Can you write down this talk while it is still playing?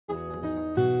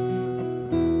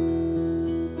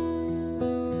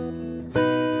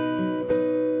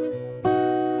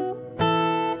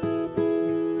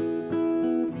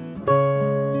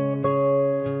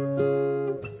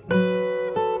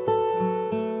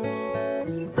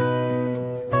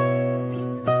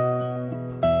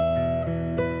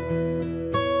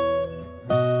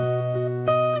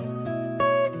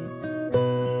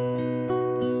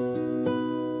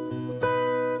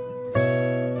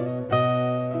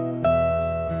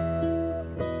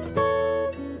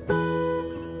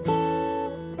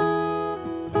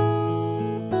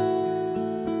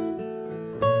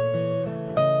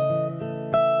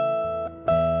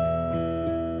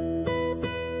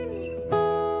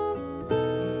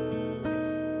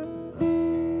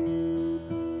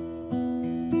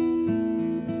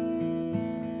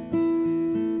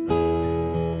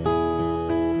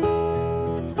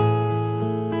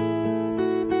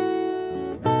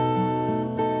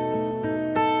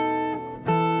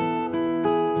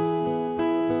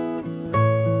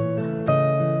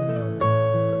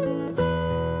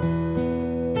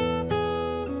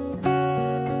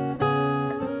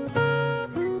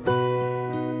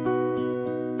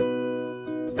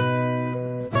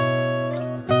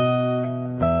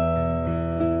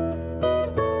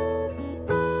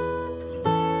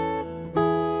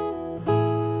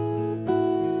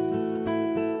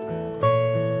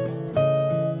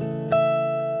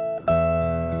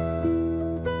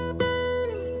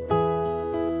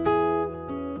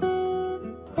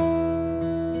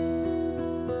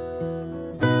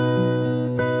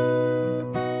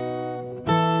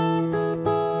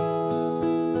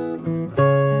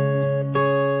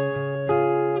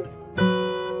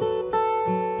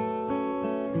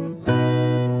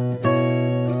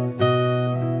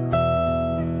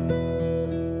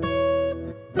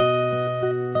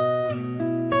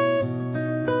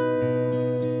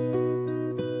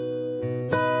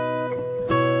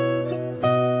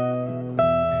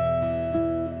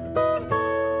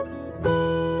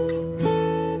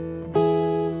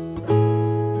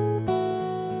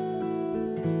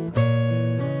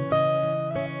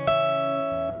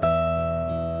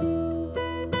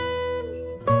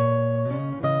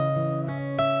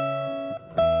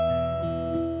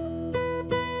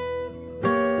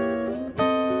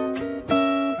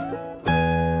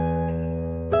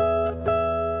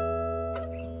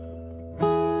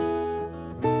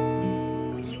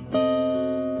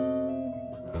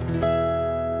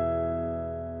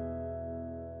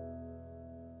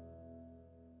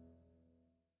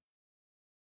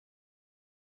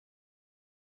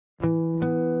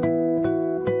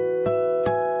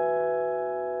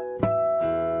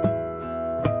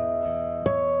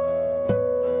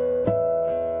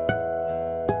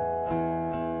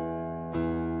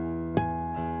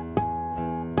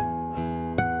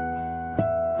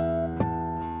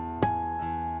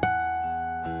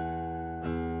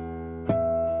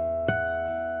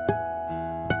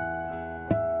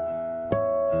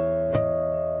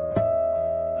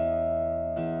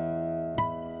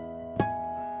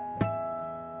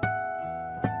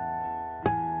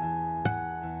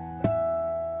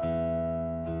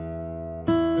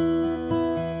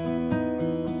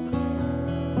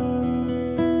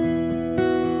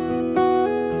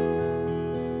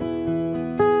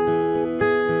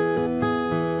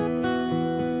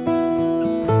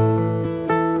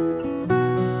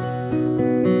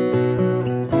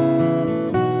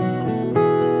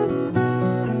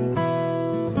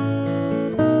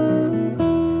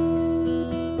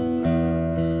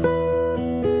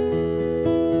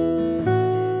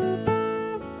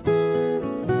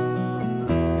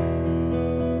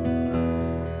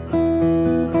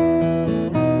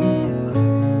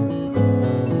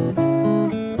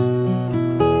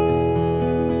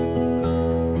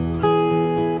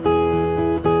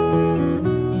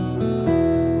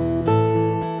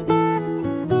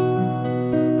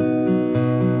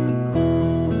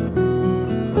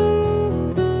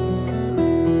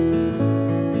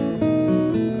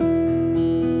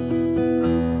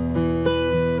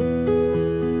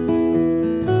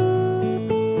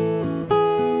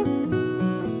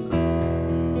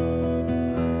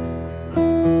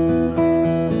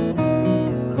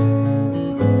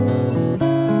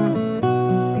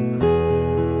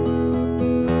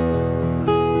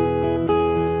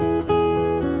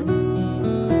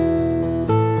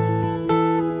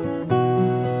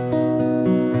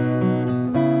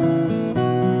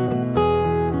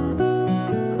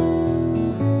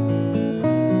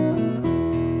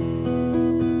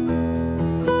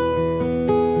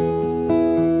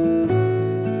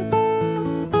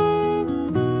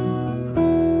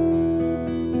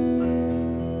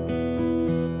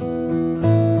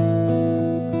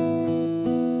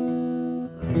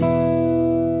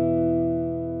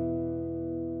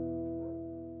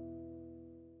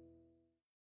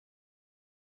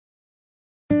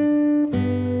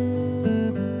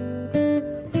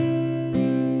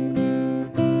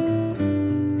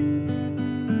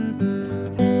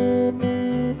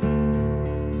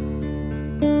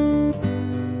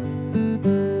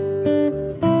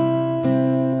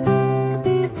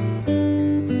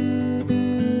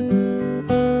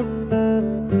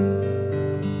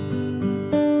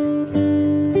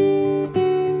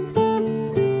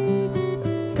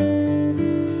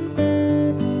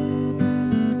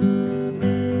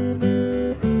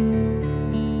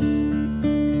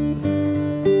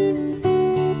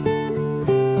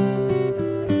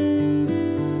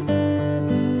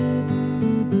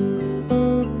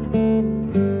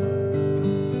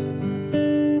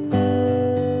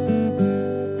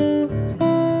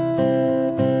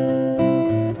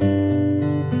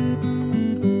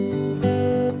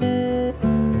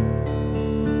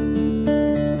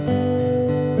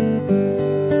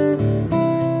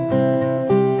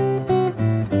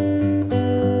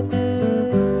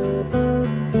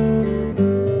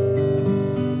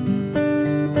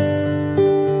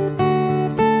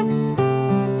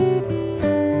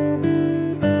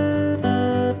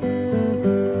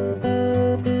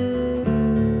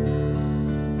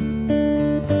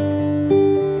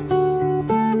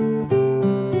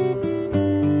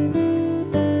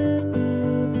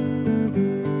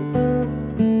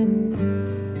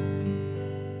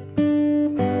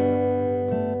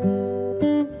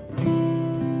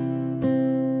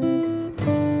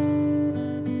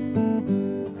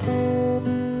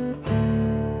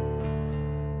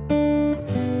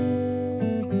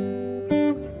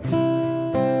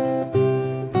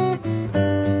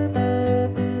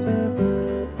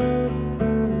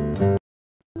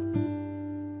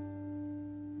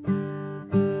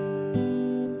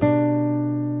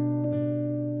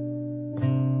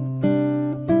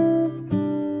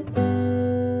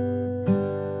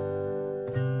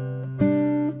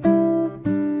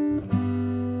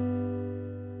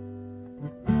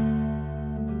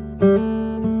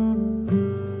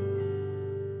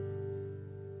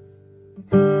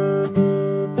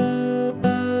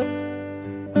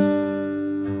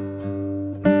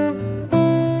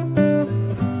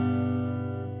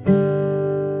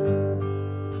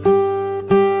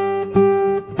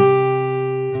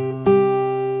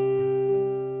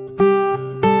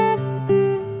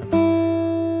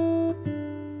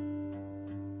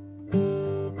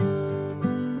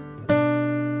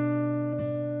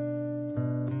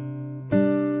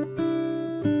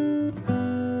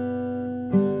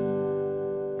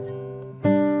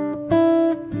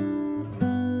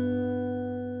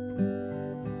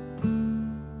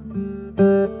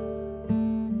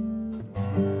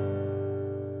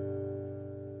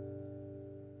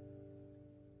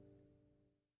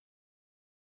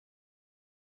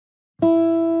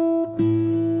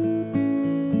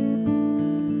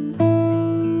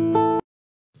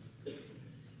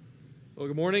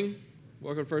Well, good morning.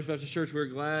 Welcome to First Baptist Church. We're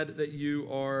glad that you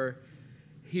are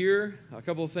here. A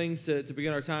couple of things to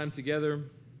begin our time together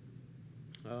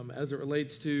as it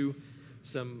relates to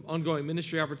some ongoing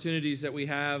ministry opportunities that we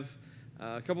have.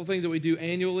 A couple of things that we do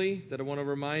annually that I want to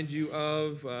remind you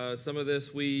of. Some of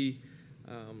this we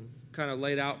kind of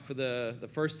laid out for the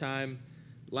first time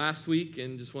last week,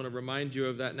 and just want to remind you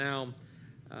of that now.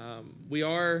 We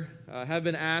have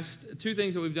been asked two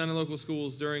things that we've done in local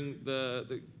schools during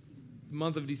the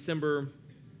month of December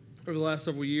over the last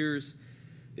several years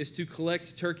is to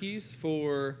collect turkeys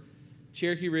for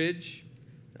Cherokee Ridge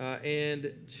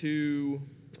and to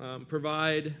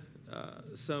provide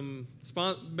sponsor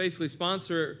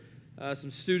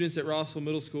some students at Rossville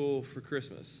Middle School for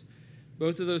Christmas.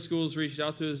 Both of those schools reached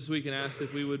out to us this week and asked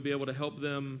if we would be able to help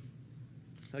them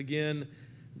again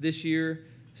this year.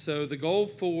 So the goal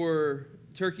for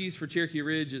turkeys for Cherokee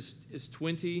Ridge is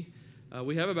 20.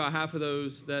 We have about half of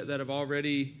those that have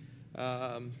already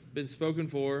been spoken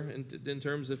for in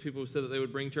terms of people who said that they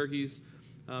would bring turkeys.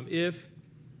 If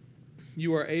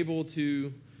you are able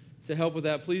to help with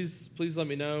that, please let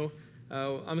me know.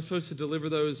 I'm supposed to deliver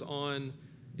those on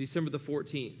December the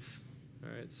 14th.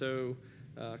 All right, so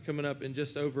coming up in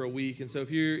just over a week. And so if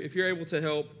you're able to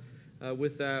help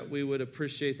with that, we would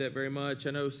appreciate that very much.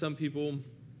 I know some people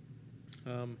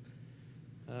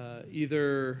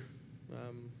either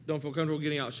don't feel comfortable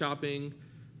getting out shopping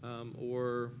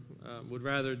or would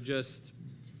rather just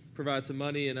provide some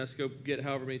money and us go get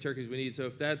however many turkeys we need. So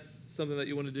if that's something that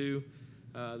you want to do,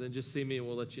 then just see me and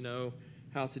we'll let you know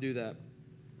how to do that.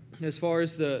 As far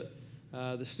as the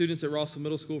students at Rossville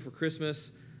Middle School for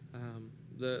Christmas,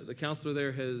 the counselor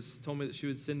there has told me that she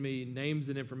would send me names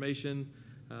and information,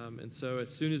 and so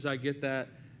as soon as I get that,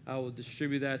 I will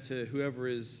distribute that to who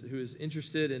is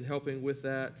interested in helping with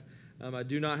that. I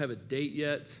do not have a date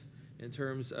yet in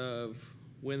terms of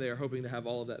when they are hoping to have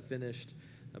all of that finished,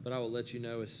 but I will let you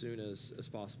know as soon as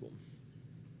possible.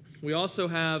 We also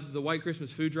have the White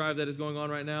Christmas food drive that is going on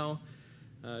right now.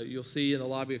 You'll see in the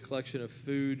lobby a collection of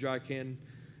food, dry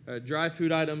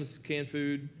food items, canned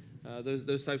food,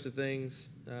 those types of things.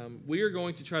 We are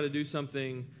going to try to do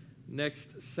something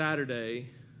next Saturday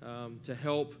to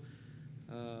help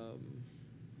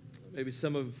maybe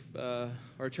some of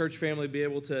our church family be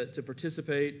able to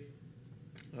participate.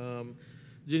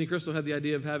 Jenny Crystal had the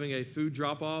idea of having a food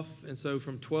drop-off, and so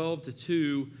from 12 to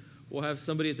 2, we'll have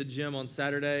somebody at the gym on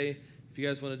Saturday. If you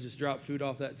guys want to just drop food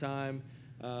off that time,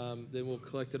 then we'll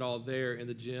collect it all there in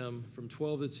the gym from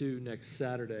 12 to 2 next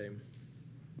Saturday.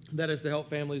 That is to help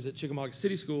families at Chickamauga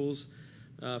City Schools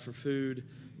for food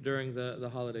during the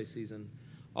holiday season.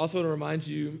 Also want to remind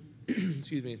you,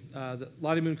 excuse me, the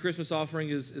Lottie Moon Christmas offering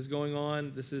is going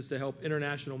on. This is to help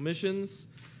international missions,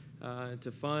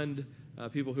 to fund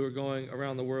people who are going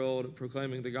around the world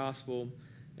proclaiming the gospel.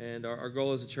 And our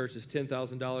goal as a church is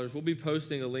 $10,000. We'll be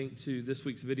posting a link to this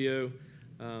week's video.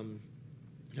 Having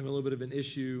a little bit of an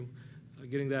issue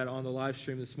getting that on the live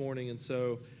stream this morning, and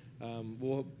so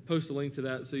we'll post a link to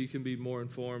that so you can be more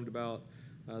informed about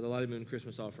the Lottie Moon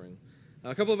Christmas offering.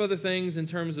 A couple of other things in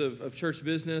terms of church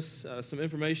business, some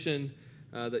information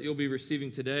that you'll be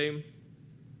receiving today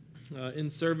in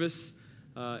service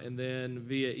and then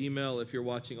via email if you're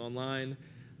watching online.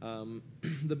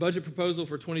 The budget proposal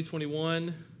for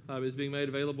 2021 is being made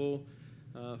available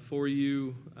for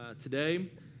you today,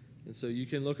 and so you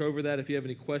can look over that if you have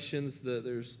any questions.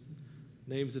 There's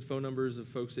names and phone numbers of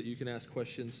folks that you can ask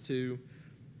questions to.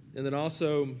 And then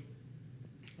also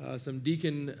some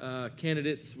deacon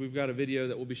candidates. We've got a video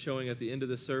that we'll be showing at the end of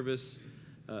the service.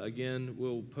 Again,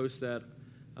 we'll post that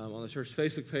on the church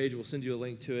Facebook page. We'll send you a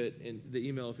link to it in the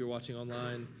email if you're watching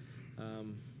online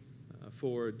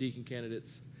for deacon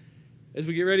candidates. As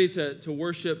we get ready to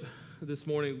worship this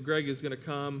morning, Greg is going to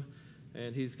come,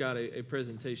 and he's got a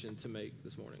presentation to make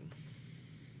this morning.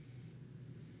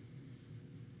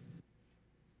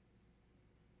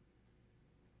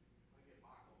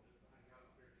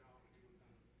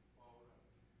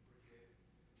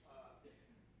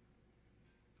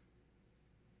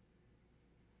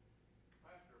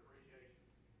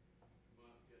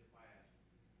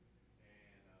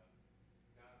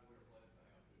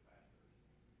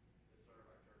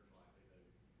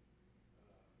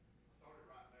 Started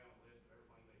writing down a list of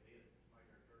everything they did to make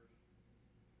our church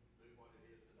do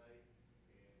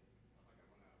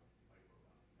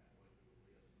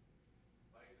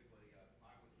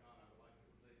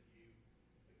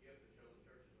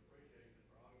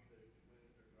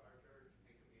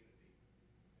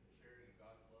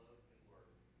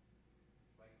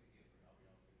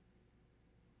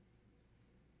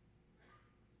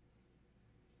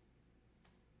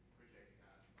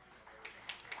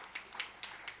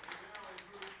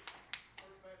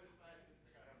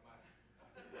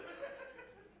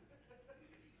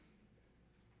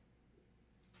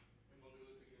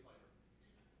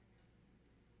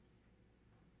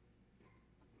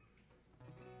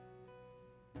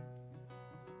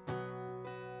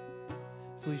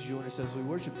Please join us as we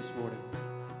worship this morning.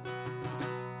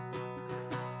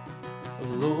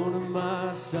 Alone in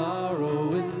my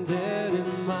sorrow and dead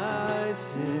in my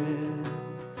sin,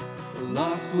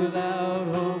 lost without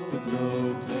hope and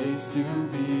no place to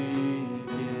begin.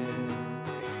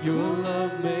 Your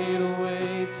love made a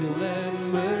way to let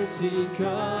mercy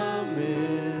come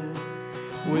in.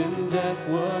 When death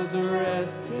was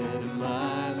arrested,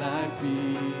 my life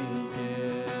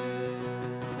began.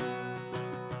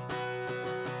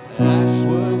 Ash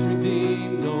was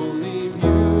redeemed, only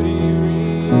beauty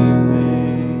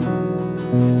remains.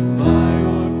 My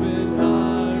orphan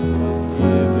heart was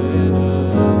given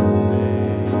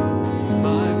away.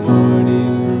 My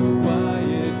mourning grew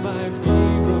quiet, my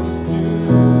feet rose to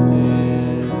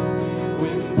dance.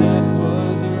 When death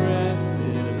was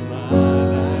arrested, my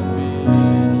life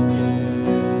began.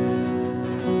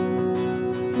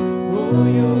 Oh,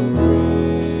 your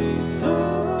grace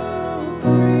so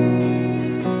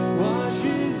free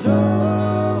washes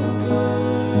over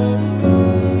me.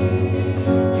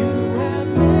 You have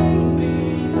made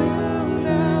me new,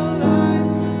 now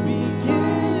life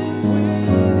begins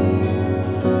with you.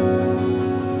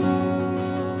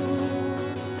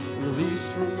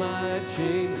 Released from my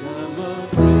chains, I'm a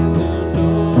prisoner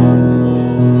no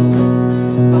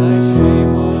more. My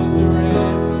shame was a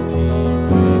ransom He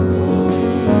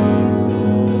faithfully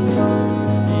bore.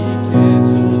 He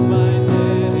canceled my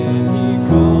debt and He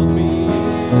called me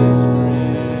His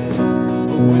friend.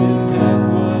 But when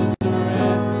death was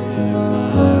arrested,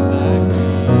 my life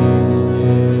began.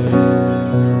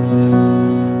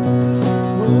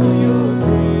 Oh, your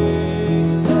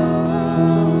grace so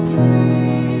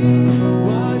free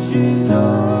washes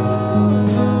over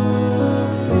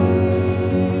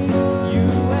me. You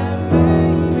have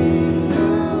made me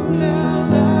new,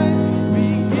 now life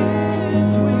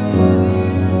begins with you.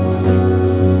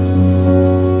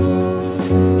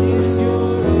 It's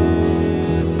your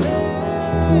endless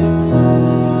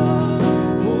love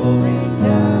pouring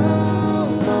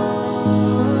down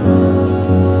on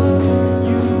us.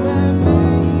 You have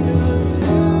made us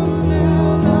new,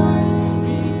 now life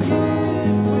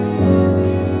begins with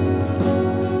you.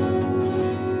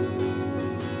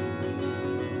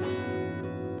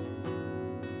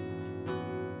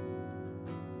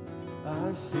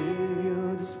 Our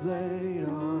Savior displayed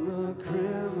on a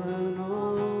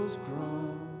criminal's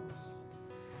cross.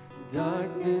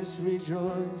 Darkness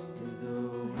rejoiced as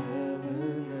though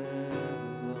heaven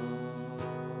had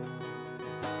lost.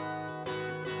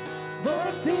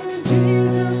 But then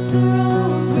Jesus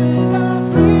rose with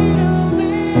our freedom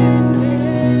in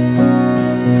hand.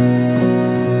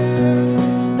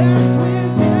 That's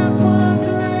when death was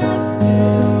arrested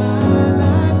and my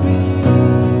life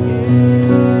began.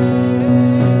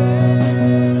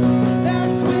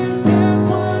 That's when death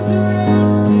was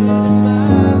arrested and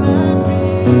my life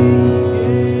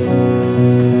began.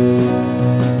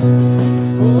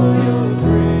 Oh, your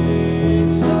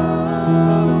grace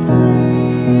so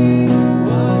free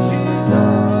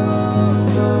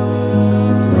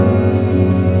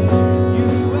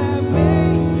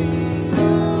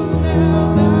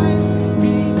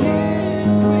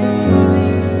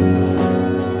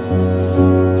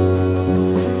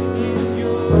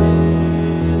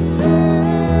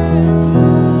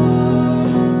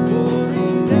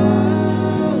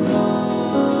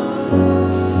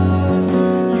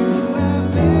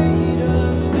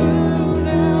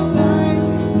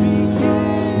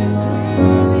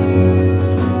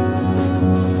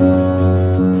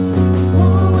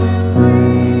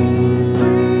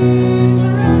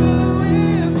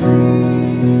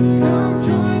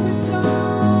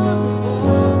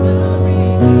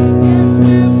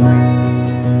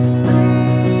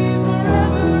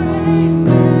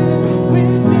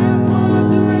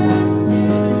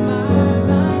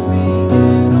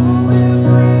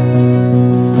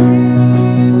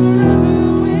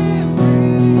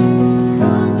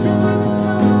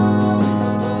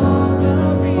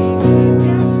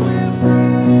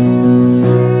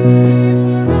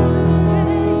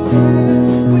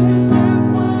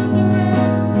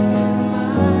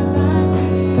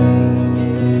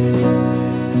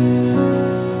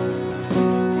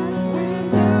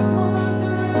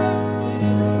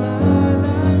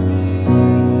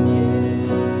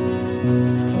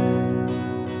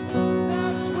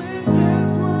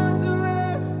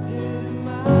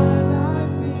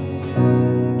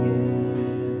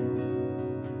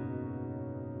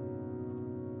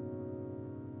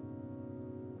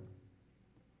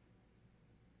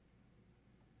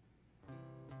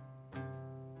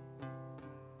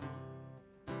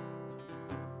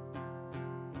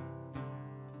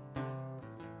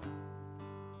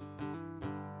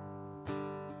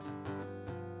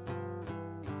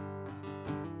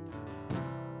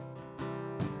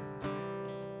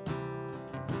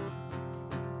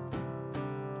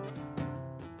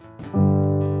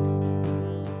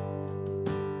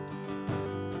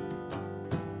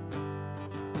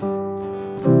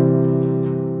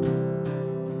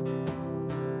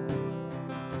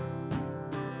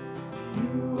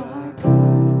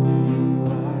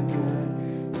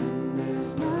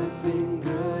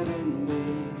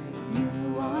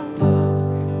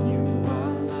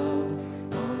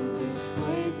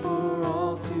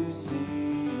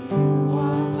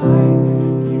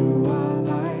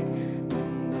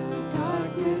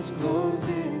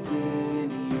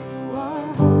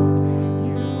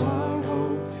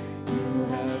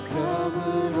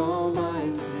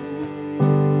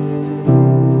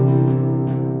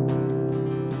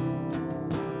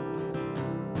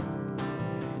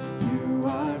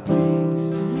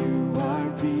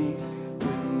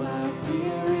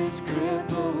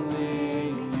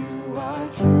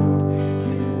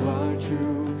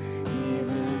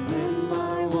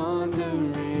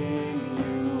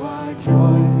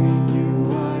joy, you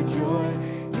are joy.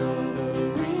 You're the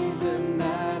reason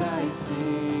that I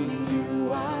sing.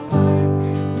 You are life,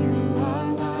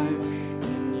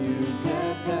 in you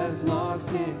death has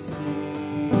lost its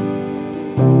sting.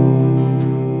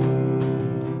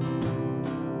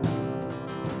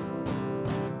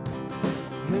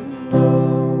 And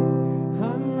oh,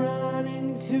 I'm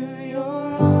running to your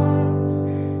arms.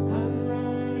 I'm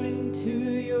running to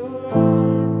your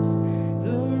arms.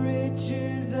 The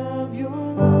riches of your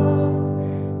love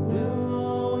will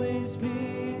always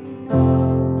be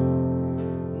enough.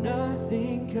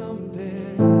 Nothing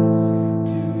compares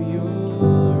to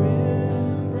your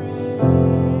embrace.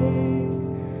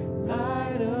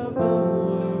 Light of the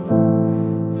world,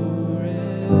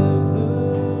 forever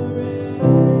reign.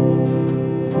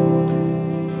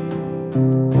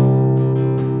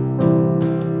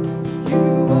 You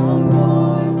are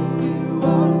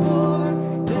more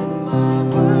than my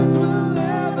words will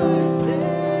ever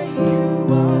say. You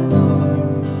are Lord,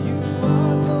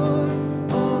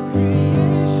 all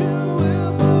creation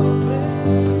will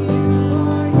proclaim. You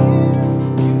are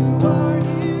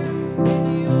here, in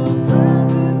your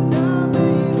presence I'm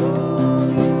made whole.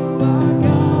 You are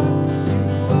God,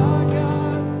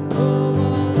 oh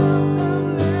my loves I'm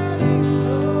letting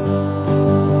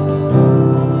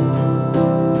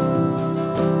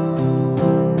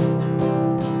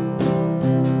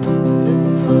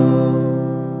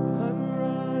I'm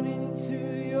running to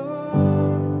your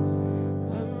arms.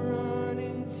 I'm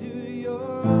running to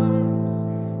your arms.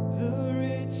 The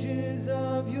riches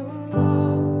of your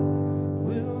love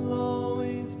will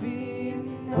always be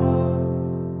enough.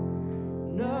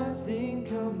 Nothing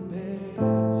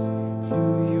compares to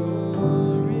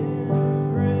your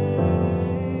embrace.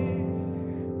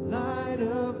 Light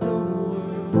of the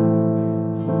world,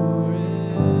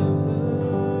 forever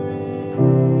reign.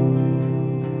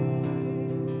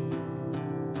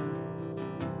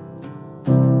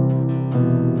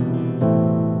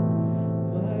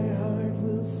 My heart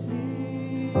will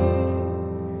sing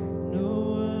no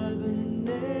other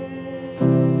name.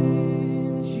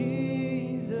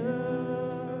 Jesus,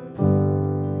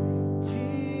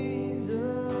 Jesus.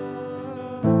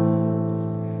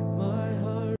 My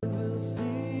heart will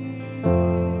sing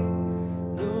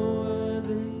no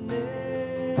other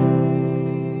name.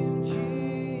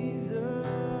 Jesus,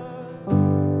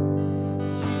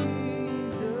 Jesus.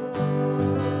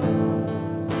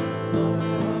 My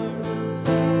heart will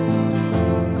sing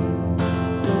no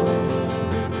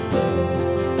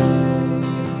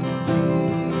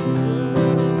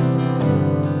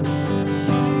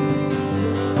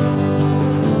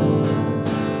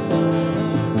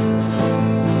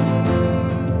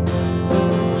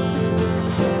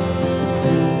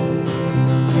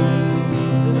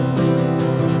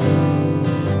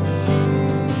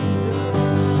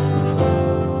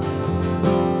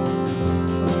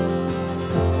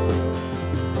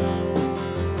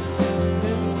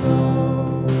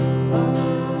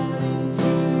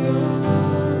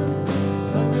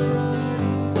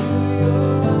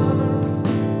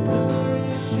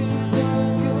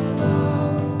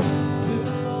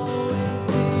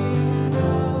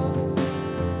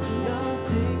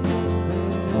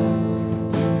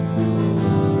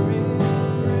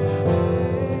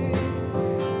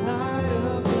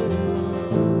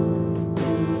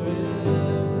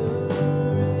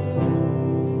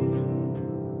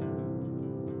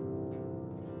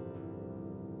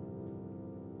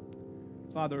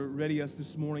Father, ready us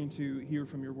this morning to hear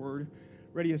from your word.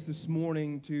 Ready us this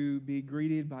morning to be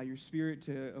greeted by your Spirit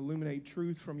to illuminate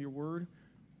truth from your word.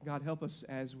 God, help us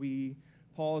as we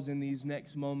pause in these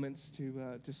next moments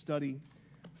to study,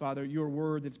 Father, your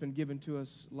word that's been given to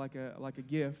us like a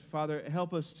gift. Father,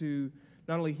 help us to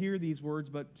not only hear these words,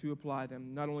 but to apply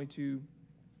them. Not only to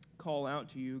call out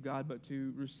to you, God, but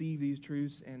to receive these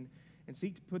truths and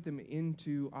seek to put them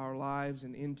into our lives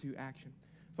and into action.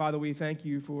 Father, we thank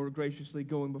you for graciously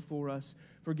going before us,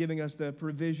 for giving us the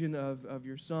provision of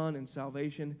your Son and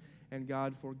salvation, and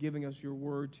God, for giving us your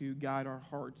word to guide our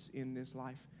hearts in this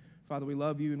life. Father, we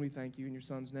love you and we thank you in your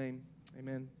Son's name.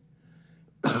 Amen.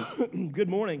 Good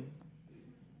morning.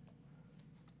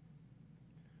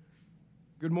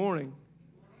 Good morning.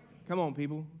 Come on,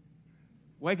 people.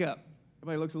 Wake up.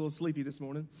 Everybody looks a little sleepy this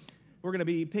morning. We're going to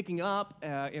be picking up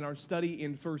in our study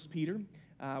in 1 Peter.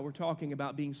 We're talking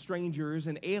about being strangers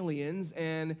and aliens,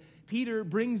 and Peter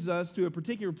brings us to a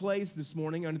particular place this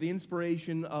morning under the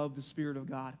inspiration of the Spirit of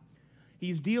God.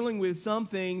 He's dealing with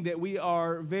something that we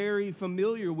are very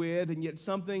familiar with, and yet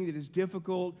something that is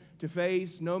difficult to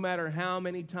face no matter how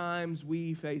many times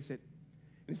we face it.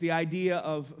 It's the idea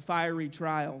of fiery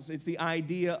trials. It's the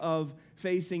idea of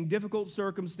facing difficult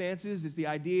circumstances. It's the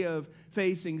idea of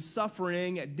facing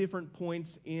suffering at different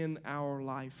points in our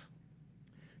life.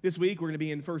 This week, we're going to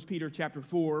be in 1 Peter chapter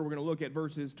 4. We're going to look at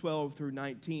verses 12 through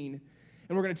 19.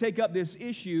 And we're going to take up this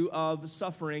issue of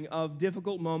suffering, of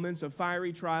difficult moments, of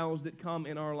fiery trials that come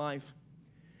in our life.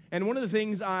 And one of the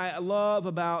things I love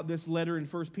about this letter in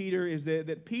 1 Peter is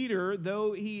that Peter,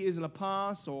 though he is an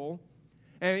apostle,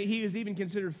 and he is even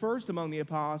considered first among the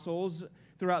apostles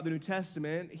throughout the New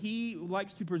Testament, he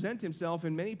likes to present himself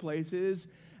in many places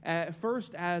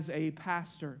first as a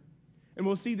pastor. And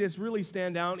we'll see this really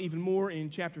stand out even more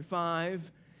in chapter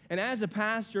 5. And as a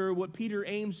pastor, what Peter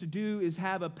aims to do is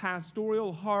have a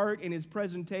pastoral heart in his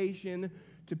presentation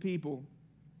to people.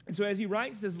 And so as he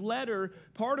writes this letter,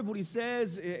 part of what he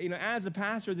says, as a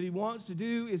pastor that he wants to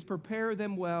do is prepare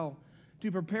them well,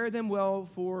 to prepare them well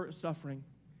for suffering.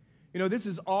 This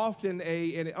is often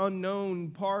an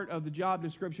unknown part of the job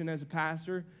description as a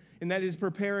pastor, and that is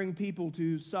preparing people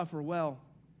to suffer well.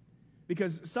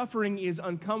 Because suffering is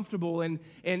uncomfortable, and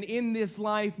in this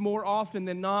life, more often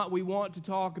than not, we want to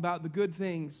talk about the good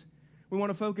things. We want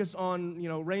to focus on,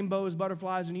 rainbows,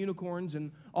 butterflies, and unicorns,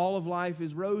 and all of life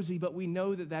is rosy, but we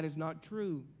know that that is not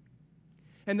true.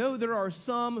 And though there are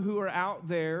some who are out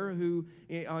there who,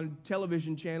 on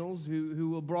television channels, who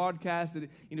will broadcast that,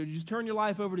 just turn your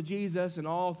life over to Jesus and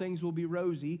all things will be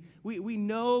rosy, we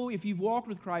know if you've walked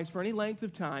with Christ for any length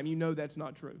of time, you know that's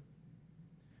not true.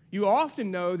 You often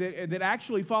know that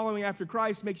actually following after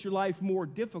Christ makes your life more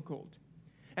difficult.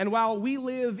 And while we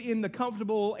live in the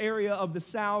comfortable area of the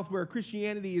South where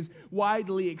Christianity is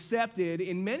widely accepted,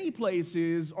 in many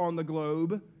places on the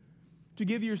globe, to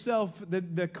give yourself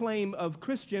the claim of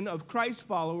Christian, of Christ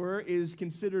follower, is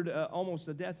considered almost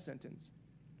a death sentence.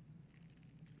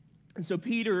 And so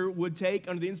Peter would take,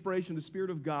 under the inspiration of the Spirit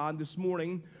of God this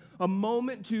morning, a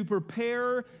moment to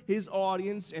prepare his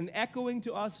audience, and echoing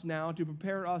to us now, to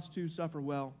prepare us to suffer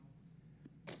well.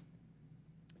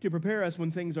 To prepare us when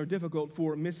things are difficult,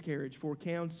 for miscarriage, for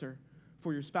cancer,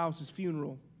 for your spouse's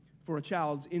funeral, for a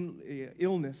child's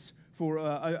illness, for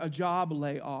a job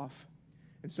layoff.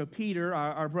 And so Peter,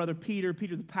 our brother Peter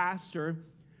the pastor,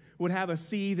 would have us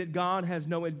see that God has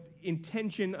no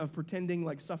intention of pretending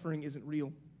like suffering isn't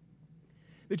real.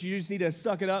 That you just need to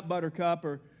suck it up, buttercup,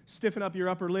 or stiffen up your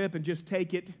upper lip and just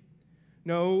take it.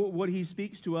 No, what he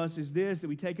speaks to us is this, that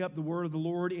we take up the word of the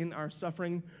Lord in our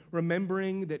suffering,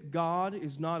 remembering that God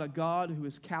is not a God who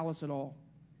is callous at all.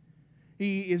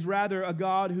 He is rather a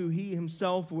God who he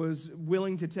himself was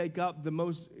willing to take up the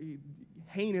most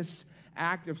heinous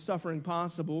act of suffering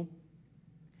possible.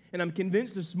 And I'm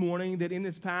convinced this morning that in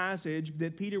this passage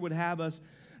that Peter would have us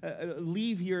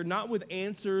leave here not with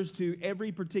answers to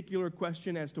every particular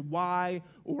question as to why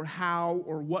or how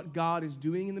or what God is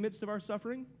doing in the midst of our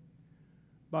suffering,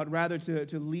 but rather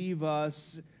to leave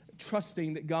us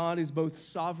trusting that God is both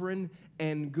sovereign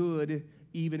and good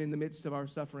even in the midst of our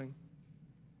suffering.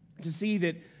 To see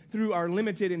that through our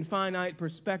limited and finite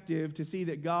perspective, to see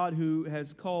that God who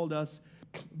has called us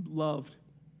loved,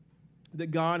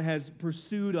 that God has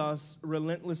pursued us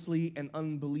relentlessly and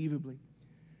unbelievably.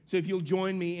 So if you'll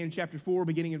join me in chapter 4,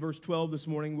 beginning in verse 12 this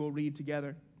morning, we'll read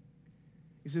together.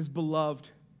 It says, beloved.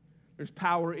 There's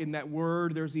power in that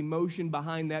word. There's emotion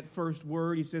behind that first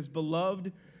word. He says,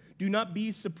 beloved, do not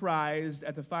be surprised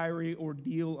at the fiery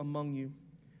ordeal among you,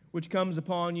 which comes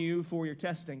upon you for your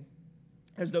testing,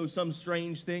 as though some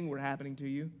strange thing were happening to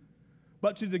you.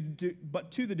 But to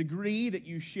the degree that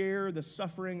you share the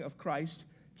suffering of Christ,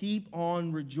 keep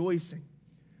on rejoicing,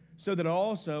 so that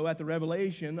also at the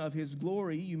revelation of his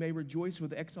glory you may rejoice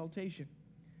with exultation.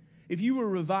 If you are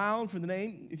reviled for the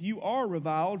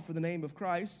name of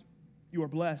Christ, you are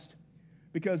blessed,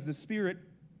 because the Spirit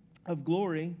of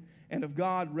glory and of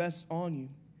God rests on you.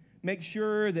 Make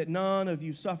sure that none of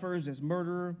you suffers as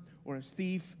murderer, or as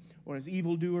thief, or as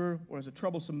evildoer, or as a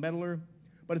troublesome meddler.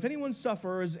 But if anyone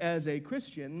suffers as a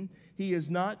Christian, he is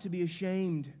not to be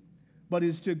ashamed, but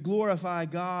is to glorify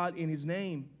God in his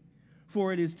name.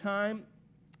 For it is time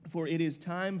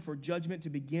for judgment to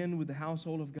begin with the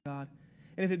household of God.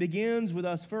 And if it begins with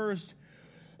us first,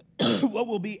 what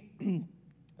will be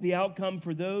the outcome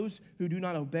for those who do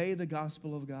not obey the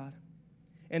gospel of God?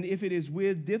 And if it is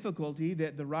with difficulty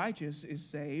that the righteous is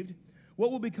saved,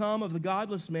 what will become of the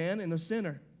godless man and the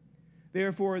sinner?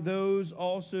 Therefore, those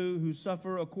also who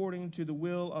suffer according to the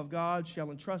will of God shall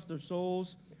entrust their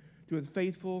souls to a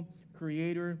faithful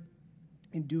Creator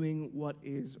in doing what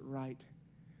is right.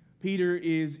 Peter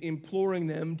is imploring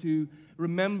them to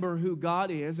remember who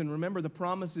God is and remember the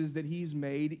promises that he's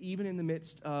made, even in the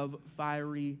midst of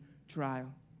fiery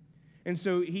trial. And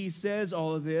so he says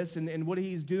all of this, and what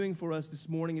he's doing for us this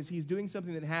morning is he's doing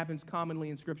something that happens commonly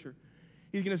in Scripture.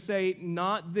 He's going to say,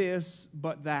 not this,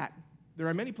 but that. There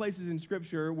are many places in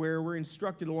Scripture where we're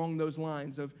instructed along those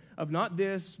lines of not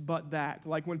this, but that.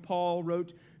 Like when Paul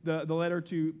wrote the letter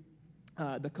to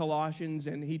the Colossians,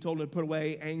 and he told them to put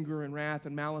away anger and wrath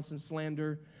and malice and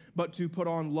slander, but to put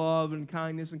on love and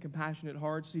kindness and compassionate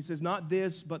hearts. He says, not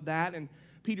this, but that. And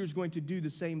Peter's going to do the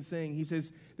same thing. He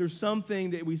says, there's something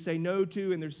that we say no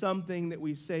to, and there's something that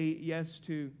we say yes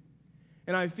to.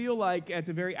 And I feel like at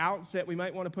the very outset, we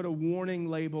might want to put a warning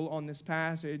label on this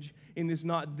passage in this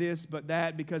not this, but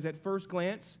that, because at first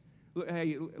glance,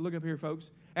 hey, look up here,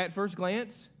 folks. At first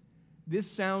glance, this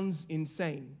sounds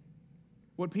insane.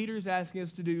 What Peter is asking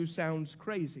us to do sounds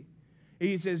crazy.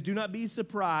 He says, do not be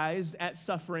surprised at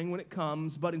suffering when it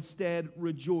comes, but instead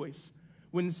rejoice.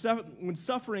 When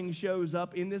suffering shows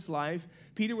up in this life,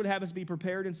 Peter would have us be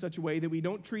prepared in such a way that we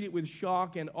don't treat it with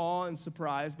shock and awe and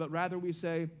surprise, but rather we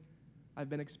say, I've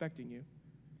been expecting you.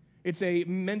 It's a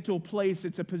mental place.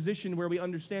 It's a position where we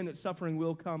understand that suffering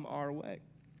will come our way.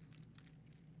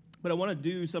 But I want to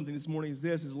do something this morning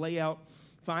is lay out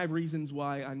 5 reasons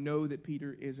why I know that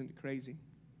Peter isn't crazy.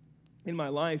 In my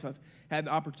life, I've had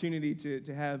the opportunity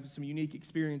to have some unique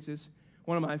experiences.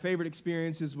 One of my favorite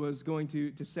experiences was going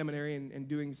to seminary and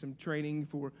doing some training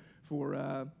for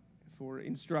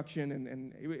instruction,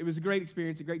 and it was a great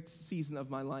experience, a great season of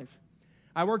my life.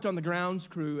 I worked on the grounds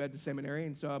crew at the seminary,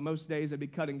 and so most days I'd be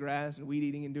cutting grass and weed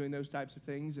eating and doing those types of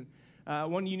things.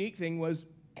 And one unique thing was,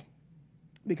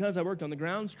 because I worked on the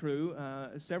grounds crew,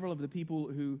 several of the people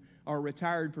who are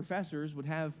retired professors would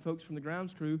have folks from the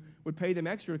grounds crew would pay them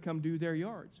extra to come do their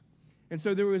yards. And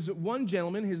so there was one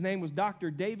gentleman, his name was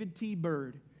Dr. David T.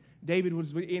 Bird.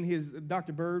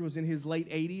 Dr. Bird was in his late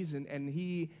 80s, and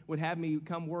he would have me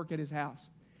come work at his house.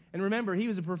 And remember, he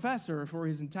was a professor for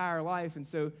his entire life, and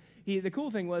so the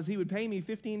cool thing was he would pay me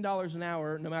 $15 an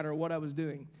hour no matter what I was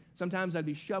doing. Sometimes I'd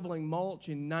be shoveling mulch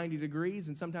in 90 degrees,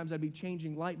 and sometimes I'd be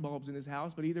changing light bulbs in his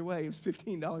house, but either way, it was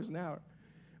 $15 an hour.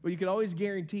 But you could always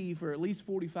guarantee for at least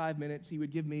 45 minutes he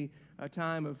would give me a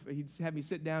time he'd have me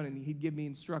sit down and he'd give me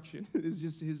instruction. It was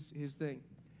just his thing.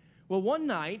 Well, one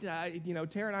night,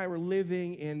 Tara and I were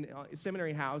living in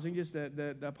seminary housing, just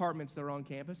the apartments that are on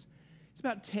campus. It's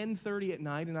about 10:30 at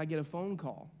night, and I get a phone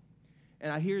call.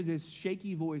 And I hear this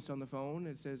shaky voice on the phone.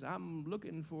 It says, I'm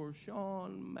looking for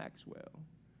Sean Maxwell.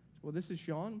 Well, this is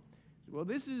Sean. Well,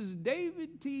 this is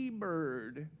David T.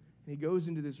 Bird. And he goes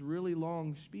into this really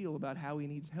long spiel about how he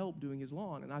needs help doing his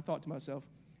lawn. And I thought to myself,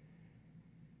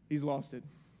 he's lost it.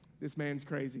 This man's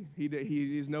crazy.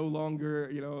 He is no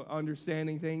longer,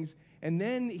 understanding things. And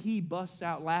then he busts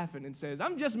out laughing and says,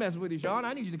 I'm just messing with you, Sean.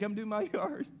 I need you to come do my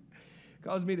yard.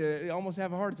 Caused me to almost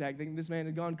have a heart attack thinking this man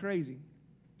had gone crazy.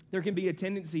 There can be a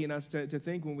tendency in us to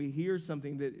think when we hear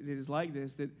something that is like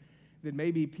this that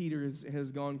maybe Peter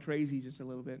has gone crazy just a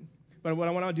little bit. But what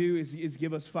I want to do is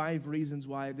give us 5 reasons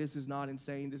why this is not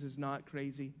insane, this is not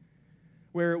crazy.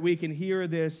 Where we can hear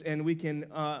this and we can,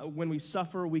 when we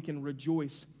suffer, we can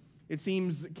rejoice. It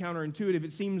seems counterintuitive.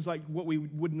 It seems like what we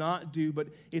would not do, but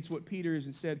it's what Peter is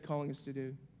instead calling us to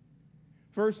do.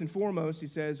 First and foremost, he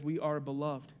says, we are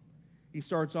beloved. He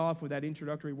starts off with that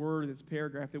introductory word in this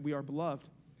paragraph that we are beloved.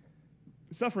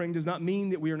 Suffering does not mean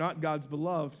that we are not God's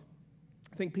beloved.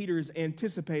 I think Peter is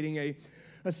anticipating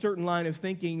a certain line of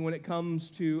thinking when it comes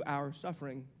to our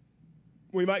suffering.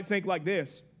 We might think like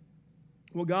this.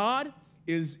 Well, God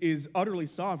is utterly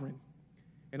sovereign,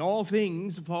 and all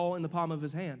things fall in the palm of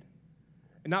his hand.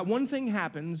 And not one thing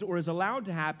happens or is allowed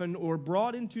to happen or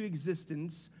brought into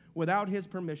existence without his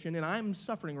permission, and I'm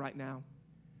suffering right now.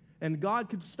 And God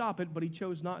could stop it, but he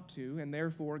chose not to, and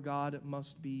therefore God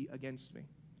must be against me.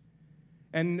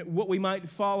 And what we might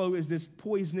follow is this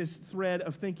poisonous thread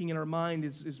of thinking in our mind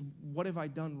is what have I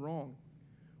done wrong?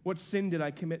 What sin did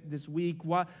I commit this week?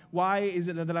 Why is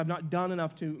it that I've not done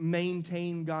enough to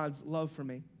maintain God's love for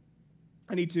me?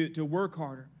 I need to work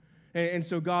harder. And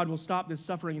so God will stop this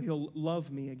suffering and he'll love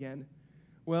me again.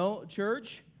 Well,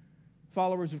 church,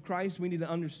 followers of Christ, we need to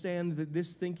understand that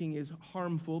this thinking is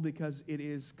harmful because it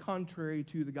is contrary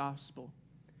to the gospel.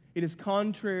 It is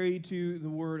contrary to the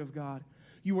word of God.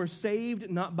 You are saved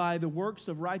not by the works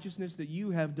of righteousness that you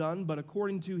have done, but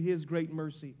according to his great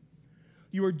mercy.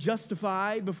 You are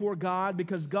justified before God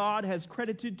because God has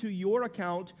credited to your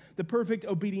account the perfect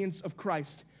obedience of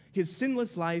Christ, his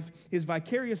sinless life, his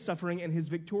vicarious suffering, and his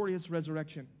victorious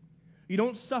resurrection. You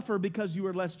don't suffer because you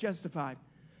are less justified.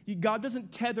 God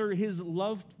doesn't tether his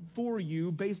love for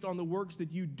you based on the works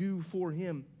that you do for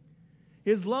him.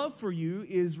 His love for you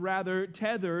is rather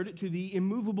tethered to the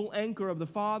immovable anchor of the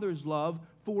Father's love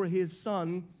for his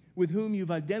Son, with whom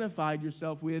you've identified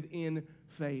yourself with in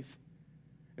faith.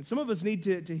 And some of us need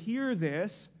to hear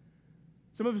this.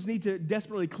 Some of us need to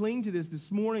desperately cling to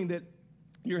this morning, that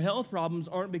your health problems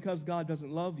aren't because God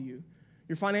doesn't love you.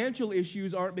 Your financial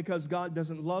issues aren't because God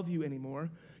doesn't love you anymore.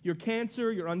 Your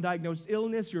cancer, your undiagnosed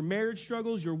illness, your marriage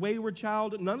struggles, your wayward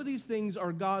child, none of these things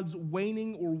are God's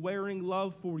waning or wearing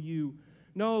love for you.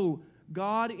 No,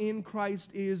 God in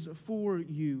Christ is for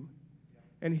you.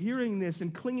 And hearing this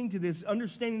and clinging to this,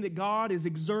 understanding that God is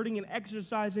exerting and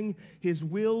exercising His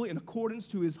will in accordance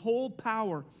to His whole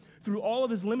power through all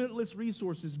of His limitless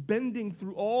resources, bending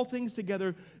through all things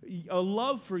together, a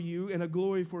love for you and a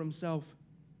glory for Himself.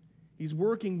 He's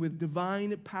working with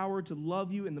divine power to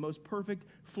love you in the most perfect,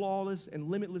 flawless, and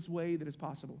limitless way that is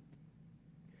possible.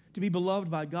 To be beloved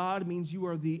by God means you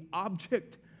are the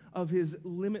object of His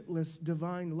limitless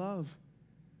divine love.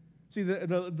 See,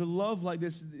 the love like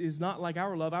this is not like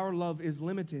our love. Our love is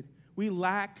limited. We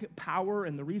lack power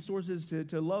and the resources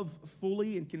to love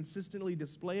fully and consistently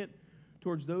display it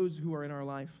towards those who are in our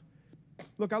life.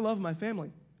 Look, I love my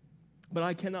family, but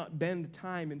I cannot bend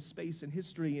time and space and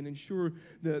history and ensure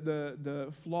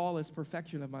the flawless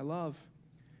perfection of my love.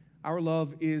 Our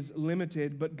love is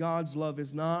limited, but God's love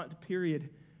is not, period.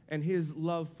 And His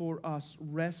love for us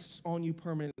rests on you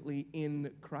permanently in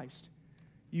Christ.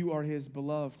 You are His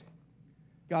beloved.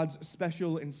 God's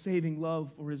special and saving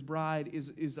love for His bride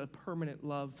is a permanent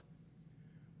love.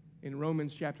 In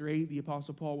Romans chapter 8, the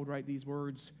Apostle Paul would write these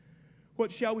words,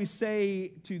 "What shall we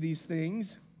say to these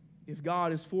things? If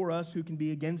God is for us, who can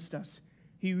be against us?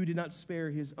 He who did not spare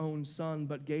His own Son,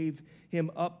 but gave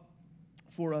Him up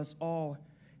for us all,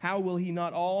 how will He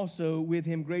not also with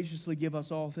Him graciously give us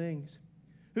all things?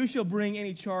 Who shall bring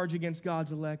any charge against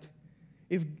God's elect?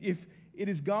 If it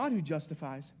is God who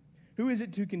justifies, who is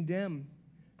it to condemn?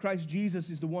 Christ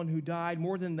Jesus is the one who died,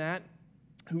 more than that,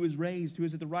 who is raised, who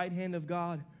is at the right hand of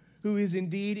God, who is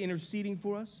indeed interceding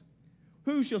for us.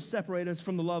 Who shall separate us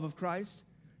from the love of Christ?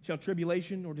 Shall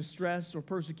tribulation or distress or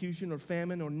persecution or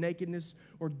famine or nakedness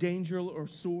or danger or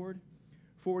sword?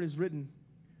 For it is written,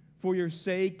 for your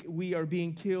sake we are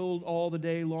being killed all the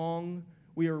day long.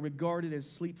 We are regarded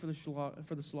as sheep for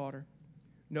the slaughter.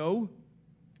 No,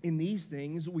 in these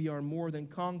things we are more than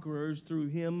conquerors through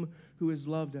Him who has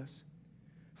loved us.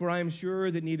 For I am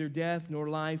sure that neither death, nor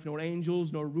life, nor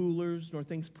angels, nor rulers, nor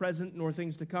things present, nor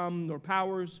things to come, nor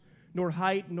powers, nor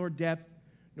height, nor depth,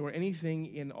 nor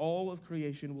anything in all of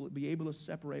creation will be able to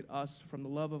separate us from the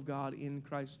love of God in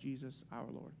Christ Jesus our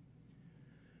Lord.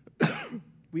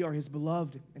 We are His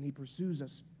beloved, and He pursues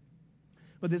us.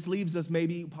 But this leaves us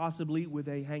maybe, possibly, with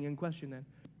a hanging question then.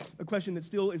 A question that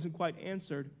still isn't quite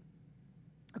answered.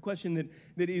 A question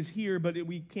that is here, but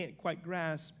we can't quite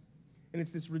grasp. And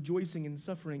it's this rejoicing in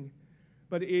suffering.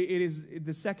 But it is,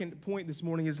 the second point this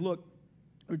morning is, look,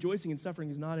 rejoicing in suffering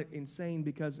is not insane,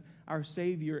 because our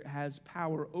Savior has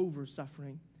power over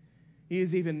suffering. He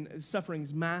is even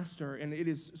suffering's master, and it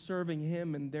is serving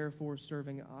Him and therefore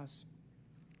serving us.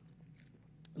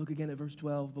 Look again at verse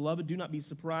 12. Beloved, do not be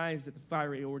surprised at the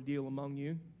fiery ordeal among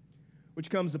you, which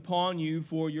comes upon you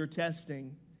for your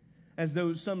testing, as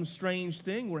though some strange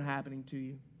thing were happening to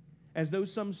you. As though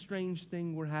some strange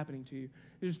thing were happening to you.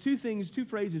 There's two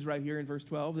phrases right here in verse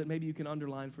 12 that maybe you can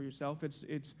underline for yourself.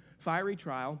 It's fiery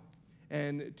trial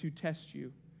and to test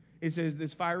you. It says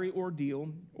this fiery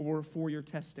ordeal or for your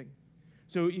testing.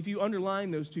 So if you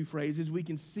underline those two phrases, we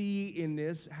can see in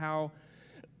this how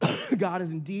God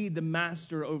is indeed the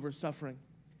master over suffering.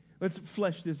 Let's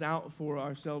flesh this out for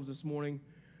ourselves this morning.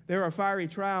 There are fiery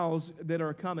trials that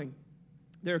are coming.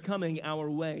 They're coming our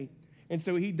way. And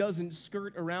so He doesn't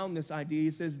skirt around this idea.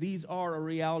 He says these are a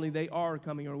reality. They are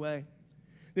coming our way.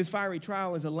 This fiery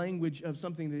trial is a language of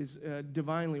something that is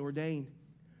divinely ordained.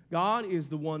 God is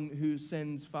the one who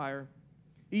sends fire.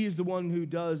 He is the one who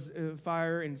does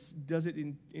fire and does it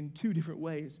in two different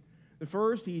ways. The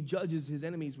first, He judges His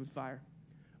enemies with fire.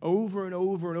 Over and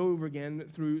over and over again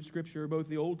through Scripture, both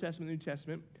the Old Testament and New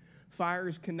Testament, fire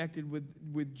is connected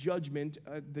with judgment,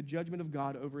 the judgment of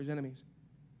God over His enemies.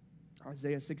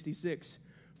 Isaiah 66,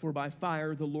 for by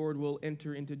fire the Lord will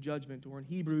enter into judgment. Or in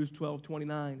Hebrews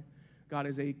 12:29, God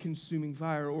is a consuming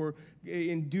fire. Or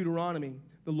in Deuteronomy,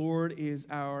 the Lord is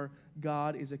our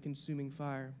God is a consuming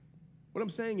fire. What I'm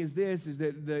saying is this, is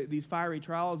that these fiery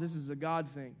trials, this is a God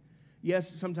thing.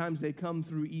 Yes, sometimes they come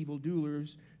through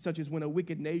evildoers, such as when a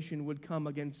wicked nation would come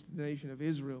against the nation of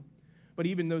Israel. But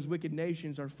even those wicked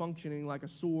nations are functioning like a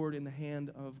sword in the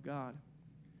hand of God.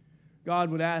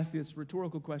 God would ask this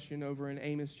rhetorical question over in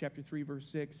Amos chapter 3, verse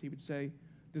 6. He would say,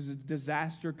 does a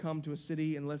disaster come to a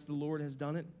city unless the Lord has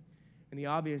done it? And the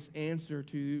obvious answer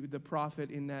to the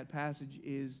prophet in that passage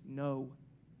is no.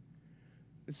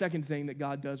 The second thing that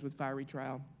God does with fiery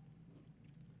trial,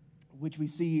 which we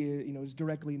see is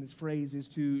directly in this phrase, is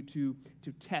to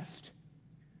test.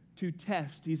 To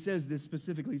test. He says this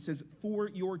specifically. He says, for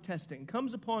your testing.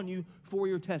 Comes upon you for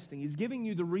your testing. He's giving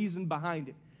you the reason behind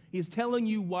it. He's telling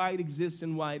you why it exists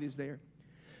and why it is there.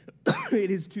 It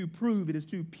is to prove, it is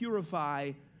to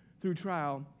purify through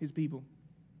trial his people.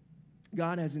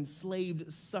 God has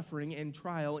enslaved suffering and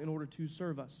trial in order to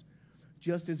serve us,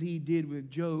 just as he did with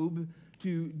Job,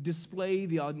 to display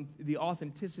the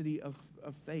authenticity of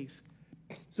faith.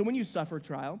 So when you suffer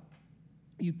trial,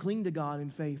 you cling to God in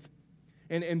faith.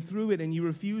 And through it, and you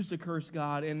refuse to curse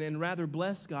God and rather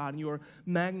bless God, and you are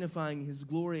magnifying his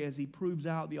glory as he proves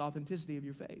out the authenticity of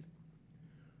your faith.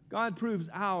 God proves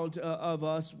out of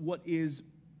us what is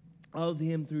of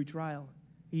him through trial.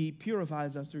 He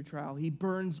purifies us through trial. He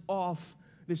burns off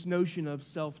this notion of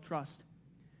self-trust.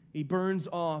 He burns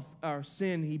off our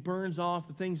sin. He burns off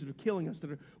the things that are killing us,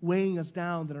 that are weighing us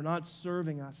down, that are not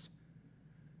serving us.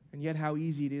 And yet how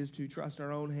easy it is to trust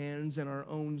our own hands and our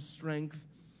own strength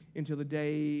until the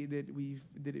day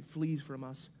that it flees from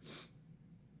us.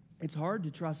 It's hard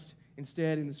to trust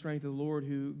instead in the strength of the Lord,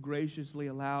 who graciously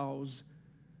allows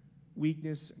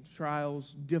weakness,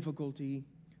 trials, difficulty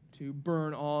to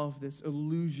burn off this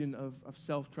illusion of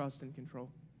self-trust and control.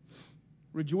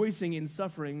 Rejoicing in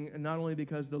suffering, not only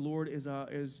because the Lord is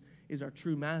our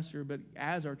true master, but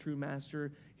as our true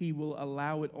master, he will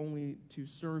allow it only to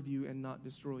serve you and not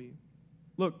destroy you.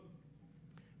 Look,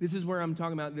 this is where I'm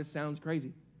talking about this sounds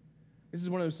crazy. This is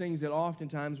one of those things that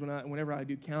oftentimes whenever I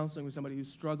do counseling with somebody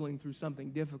who's struggling through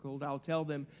something difficult, I'll tell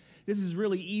them, this is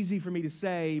really easy for me to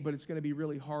say, but it's going to be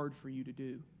really hard for you to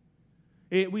do.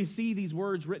 We see these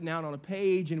words written out on a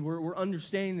page, and we're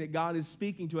understanding that God is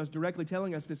speaking to us directly,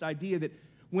 telling us this idea that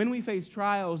when we face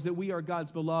trials, that we are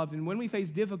God's beloved, and when we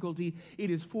face difficulty, it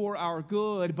is for our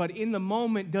good, but in the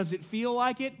moment, does it feel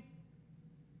like it?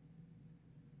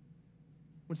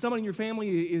 When someone in your family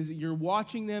you're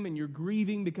watching them and you're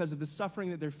grieving because of the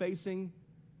suffering that they're facing,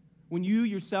 when you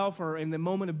yourself are in the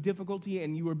moment of difficulty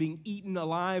and you are being eaten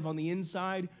alive on the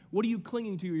inside, what are you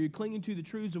clinging to? Are you clinging to the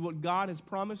truths of what God has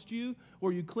promised you,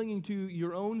 or are you clinging to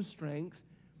your own strength?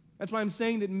 That's why I'm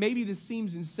saying that maybe this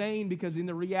seems insane, because in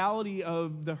the reality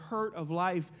of the hurt of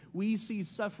life, we see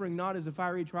suffering not as a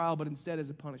fiery trial, but instead as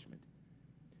a punishment.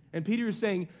 And Peter is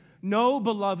saying, no,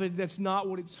 beloved, that's not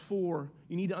what it's for.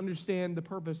 You need to understand the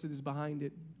purpose that is behind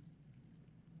it.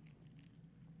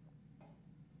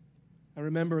 I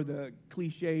remember the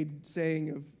cliched saying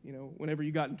of, whenever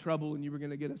you got in trouble and you were going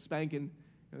to get a spanking,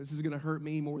 this is going to hurt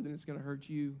me more than it's going to hurt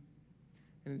you.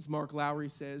 And as Mark Lowry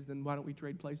says, then why don't we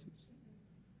trade places?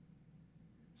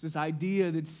 It's this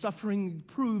idea that suffering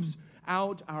proves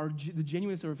out the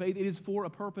genuineness of our faith. It is for a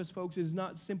purpose, folks. It is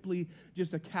not simply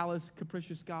just a callous,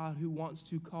 capricious God who wants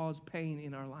to cause pain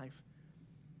in our life.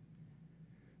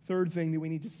 Third thing that we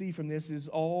need to see from this is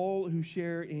all who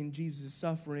share in Jesus'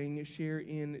 suffering share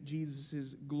in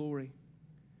Jesus' glory.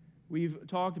 We've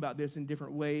talked about this in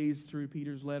different ways through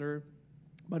Peter's letter,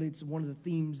 but it's one of the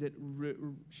themes that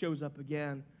shows up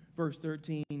again. Verse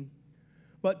 13,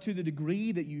 but to the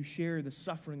degree that you share the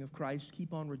suffering of Christ,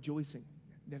 keep on rejoicing.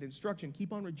 That instruction,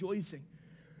 keep on rejoicing,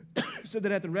 so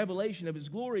that at the revelation of his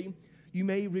glory, you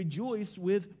may rejoice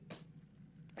with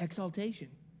exaltation.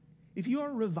 If you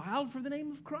are reviled for the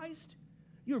name of Christ,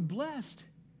 you're blessed,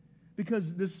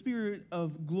 because the Spirit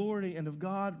of glory and of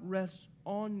God rests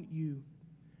on you.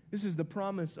 This is the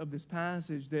promise of this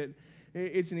passage, that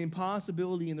it's an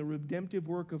impossibility in the redemptive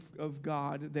work of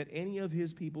God that any of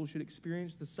his people should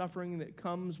experience the suffering that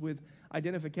comes with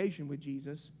identification with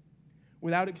Jesus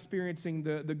without experiencing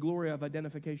the glory of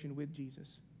identification with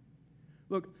Jesus.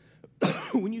 Look,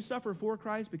 when you suffer for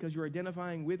Christ because you're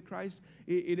identifying with Christ,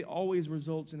 it always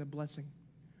results in a blessing.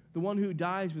 The one who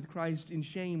dies with Christ in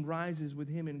shame rises with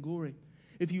him in glory.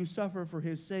 If you suffer for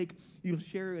his sake, you'll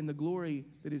share in the glory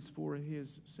that is for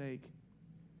his sake.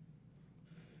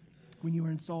 When you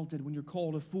are insulted, when you're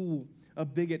called a fool, a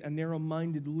bigot, a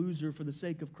narrow-minded loser for the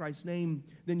sake of Christ's name,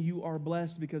 then you are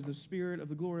blessed, because the Spirit of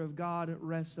the glory of God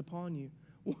rests upon you.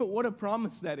 What a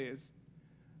promise that is.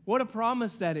 What a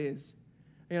promise that is.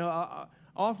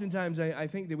 Oftentimes I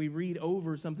think that we read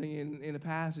over something in a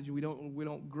passage and we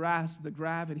don't grasp the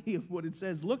gravity of what it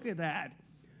says. Look at that.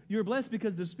 You're blessed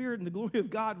because the Spirit and the glory of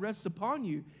God rests upon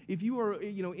you. If you are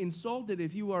insulted,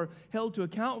 if you are held to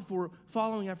account for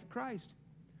following after Christ,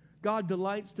 God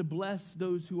delights to bless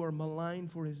those who are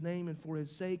maligned for his name and for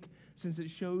his sake, since it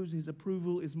shows his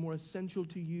approval is more essential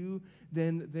to you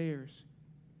than theirs.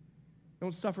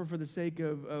 Don't suffer for the sake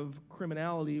of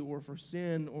criminality or for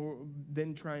sin or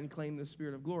then try and claim the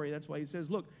spirit of glory. That's why he says,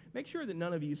 look, make sure that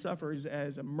none of you suffers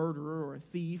as a murderer or a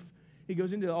thief. He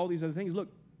goes into all these other things. Look,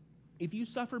 if you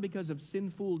suffer because of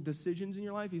sinful decisions in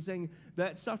your life, he's saying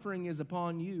that suffering is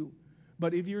upon you.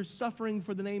 But if you're suffering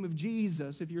for the name of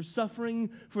Jesus, if you're suffering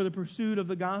for the pursuit of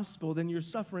the gospel, then you're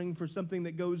suffering for something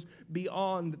that goes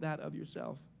beyond that of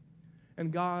yourself.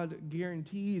 And God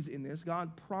guarantees in this,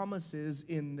 God promises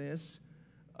in this,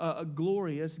 a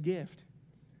glorious gift.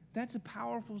 That's a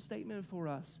powerful statement for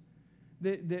us.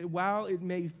 That while it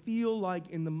may feel like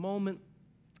in the moment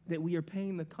that we are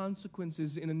paying the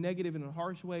consequences in a negative and a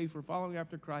harsh way for following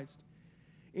after Christ,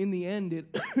 in the end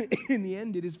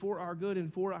it is for our good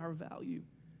and for our value.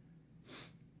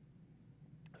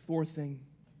 Fourth thing,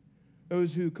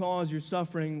 those who cause your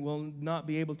suffering will not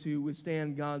be able to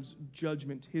withstand God's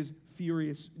judgment, his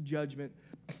furious judgment.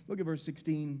 Look at verse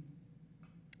 16.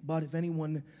 But if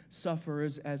anyone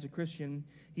suffers as a Christian,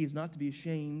 he is not to be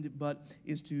ashamed, but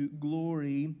is to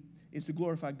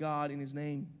glorify God in his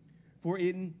name. For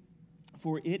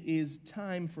it is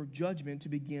time for judgment to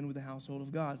begin with the household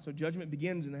of God. So judgment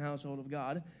begins in the household of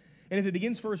God. And if it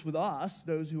begins first with us,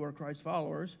 those who are Christ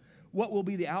followers, what will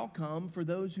be the outcome for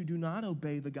those who do not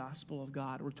obey the gospel of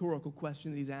God? Rhetorical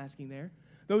question that he's asking there.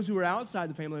 Those who are outside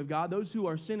the family of God, those who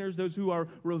are sinners, those who are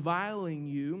reviling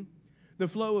you. The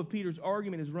flow of Peter's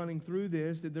argument is running through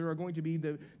this, that there are going to be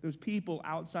those people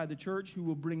outside the church who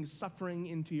will bring suffering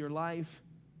into your life.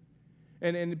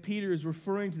 And Peter is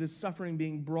referring to this suffering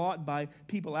being brought by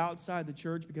people outside the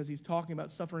church because he's talking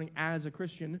about suffering as a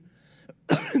Christian.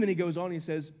 And then he goes on, he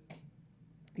says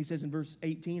in verse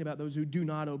 18 about those who do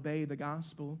not obey the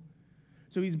gospel.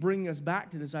 So he's bringing us back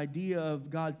to this idea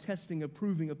of God testing,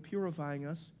 approving, of purifying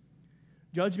us.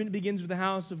 Judgment begins with the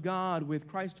house of God, with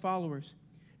Christ followers.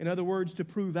 In other words, to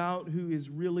prove out who is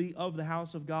really of the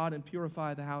house of God and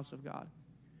purify the house of God.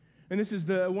 And this is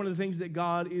one of the things that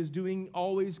God is doing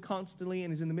always, constantly,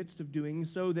 and is in the midst of doing,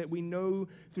 so that we know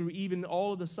through even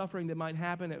all of the suffering that might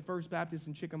happen at First Baptist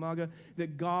in Chickamauga,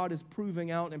 that God is proving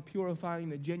out and purifying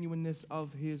the genuineness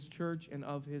of his church and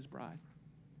of his bride.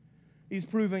 He's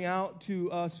proving out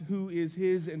to us who is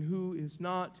his and who is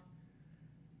not.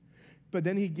 But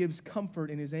then he gives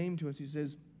comfort in his aim to us. He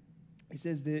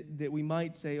says that we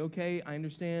might say, okay, I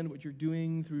understand what you're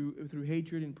doing through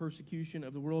hatred and persecution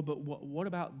of the world, but what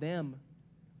about them?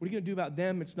 What are you going to do about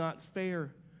them? It's not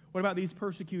fair. What about these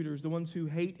persecutors, the ones who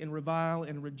hate and revile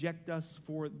and reject us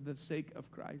for the sake of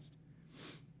Christ?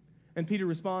 And Peter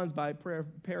responds by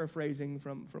paraphrasing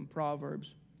from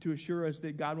Proverbs to assure us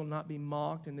that God will not be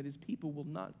mocked and that his people will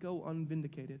not go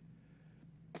unvindicated.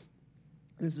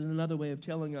 This is another way of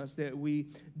telling us that we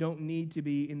don't need to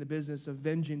be in the business of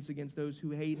vengeance against those who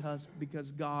hate us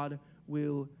because God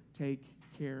will take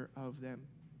care of them.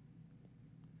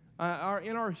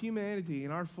 In our humanity,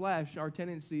 in our flesh, our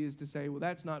tendency is to say, well,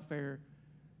 that's not fair.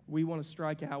 We want to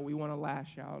strike out. We want to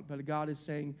lash out. But God is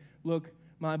saying, look,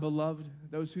 my beloved,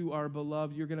 those who are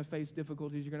beloved, you're going to face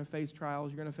difficulties. You're going to face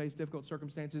trials. You're going to face difficult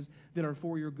circumstances that are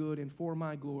for your good and for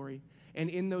my glory. And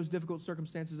in those difficult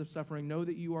circumstances of suffering, know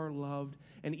that you are loved.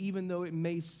 And even though it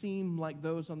may seem like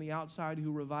those on the outside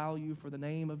who revile you for the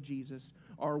name of Jesus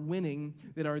are winning,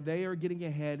 they are getting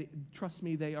ahead, trust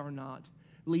me, they are not.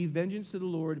 Leave vengeance to the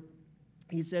Lord.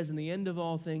 He says, in the end of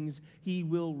all things, he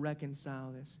will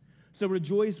reconcile this. So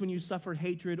rejoice when you suffer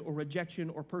hatred or rejection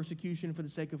or persecution for the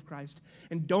sake of Christ.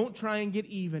 And don't try and get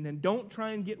even and don't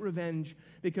try and get revenge,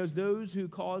 because those who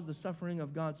cause the suffering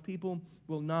of God's people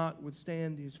will not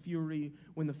withstand his fury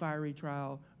when the fiery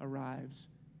trial arrives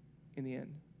in the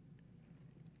end.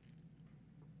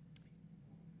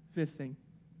 Fifth thing,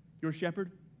 your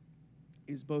shepherd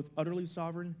is both utterly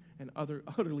sovereign and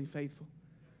utterly faithful.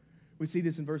 We see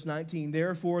this in verse 19.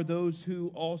 Therefore, those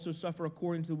who also suffer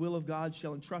according to the will of God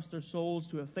shall entrust their souls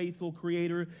to a faithful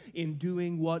Creator in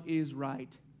doing what is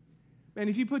right. Man,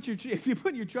 if you put your trust,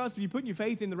 if you put your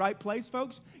faith in the right place,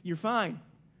 folks, you're fine.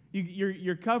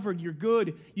 You're covered. You're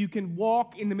good. You can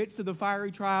walk in the midst of the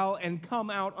fiery trial and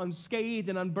come out unscathed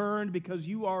and unburned because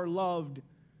you are loved.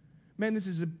 Man, this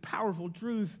is a powerful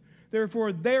truth.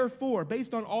 Therefore,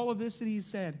 based on all of this that he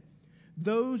said,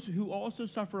 those who also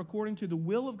suffer according to the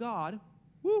will of God,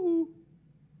 woohoo,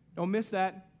 don't miss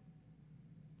that.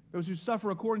 Those who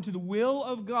suffer according to the will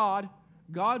of God,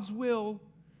 God's will,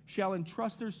 shall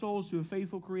entrust their souls to a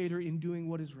faithful Creator in doing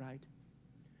what is right.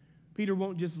 Peter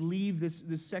won't just leave this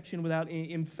section without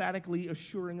emphatically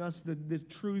assuring us that the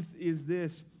truth is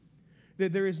this,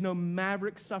 that there is no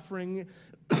maverick suffering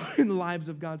in the lives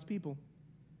of God's people.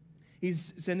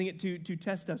 He's sending it to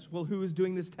test us. Well, who is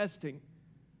doing this testing?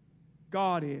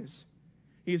 God is.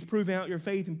 He is proving out your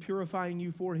faith and purifying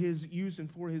you for His use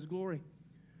and for His glory.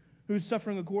 Who's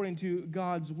suffering according to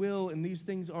God's will, and these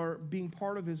things are being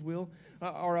part of His will,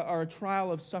 are a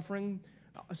trial of suffering.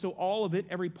 So all of it,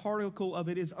 every particle of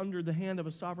it, is under the hand of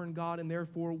a sovereign God, and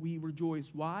therefore we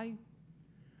rejoice. Why?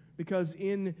 Because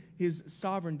in His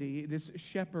sovereignty, this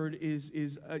shepherd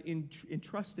is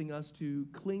entrusting us to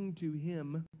cling to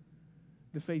Him,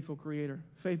 the faithful Creator.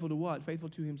 Faithful to what? Faithful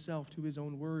to Himself, to His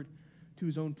own word, to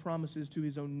His own promises, to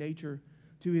His own nature,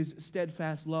 to His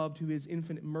steadfast love, to His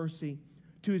infinite mercy,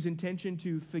 to His intention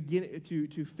to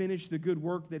finish the good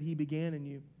work that He began in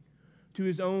you, to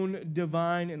His own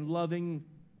divine and loving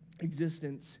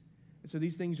existence. And so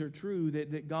these things are true,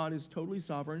 that God is totally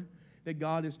sovereign, that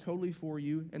God is totally for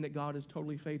you, and that God is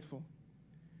totally faithful.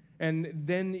 And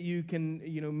then you can,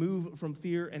 move from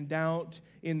fear and doubt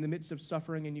in the midst of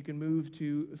suffering, and you can move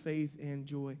to faith and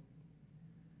joy.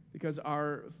 Because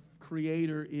our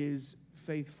Creator is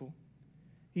faithful.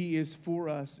 He is for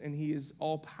us, and He is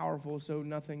all-powerful, so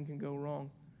nothing can go wrong.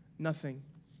 Nothing.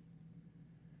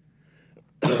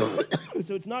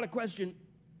 So it's not a question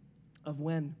of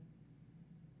when.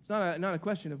 It's not a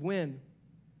question of when.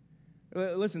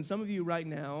 Listen, some of you right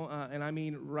now, and I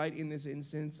mean right in this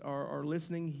instance, are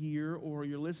listening here, or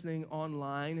you're listening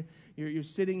online. You're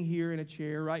sitting here in a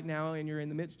chair right now, and you're in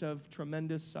the midst of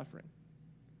tremendous suffering.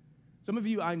 Some of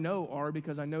you I know are,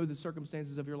 because I know the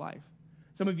circumstances of your life.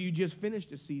 Some of you just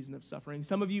finished a season of suffering.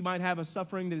 Some of you might have a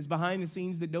suffering that is behind the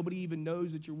scenes that nobody even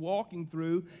knows that you're walking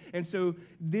through. And so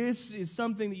this is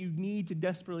something that you need to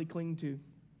desperately cling to.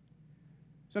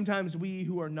 Sometimes we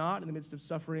who are not in the midst of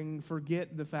suffering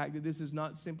forget the fact that this is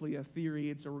not simply a theory,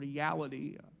 it's a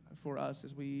reality for us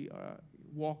as we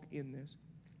walk in this.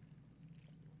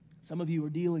 Some of you are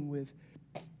dealing with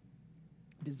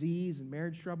disease and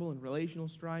marriage trouble and relational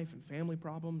strife and family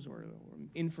problems or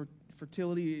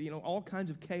infertility, all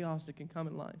kinds of chaos that can come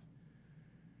in life.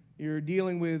 You're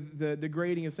dealing with the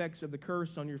degrading effects of the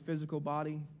curse on your physical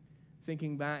body,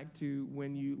 thinking back to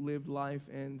when you lived life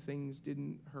and things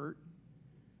didn't hurt,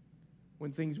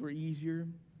 when things were easier.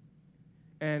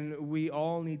 And we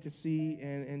all need to see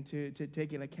and to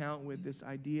take an account with this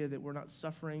idea that we're not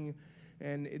suffering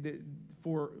and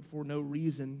for no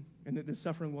reason, and that the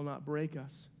suffering will not break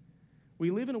us. We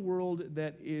live in a world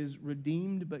that is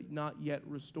redeemed but not yet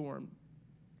restored.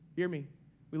 Hear me.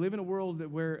 We live in a world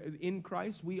where in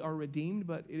Christ we are redeemed,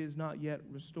 but it is not yet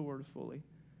restored fully.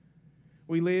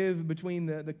 We live between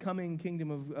the coming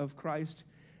kingdom of Christ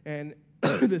and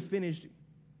the finished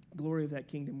glory of that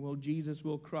kingdom. Jesus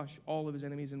will crush all of His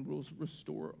enemies and will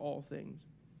restore all things.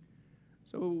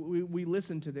 So we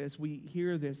listen to this, we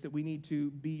hear this, that we need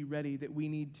to be ready, that we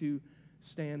need to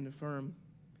stand firm,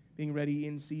 being ready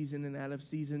in season and out of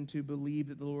season to believe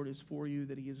that the Lord is for you,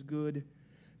 that He is good,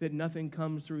 that nothing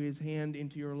comes through His hand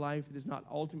into your life that is not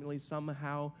ultimately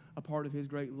somehow a part of His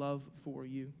great love for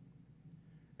you.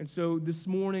 And so this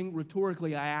morning,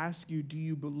 rhetorically, I ask you, do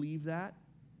you believe that?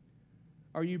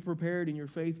 Are you prepared in your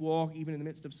faith walk, even in the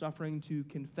midst of suffering, to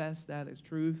confess that as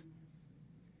truth?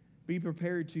 Be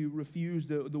prepared to refuse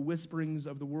the whisperings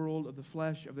of the world, of the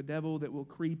flesh, of the devil that will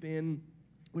creep in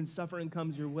when suffering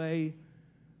comes your way,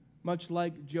 much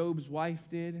like Job's wife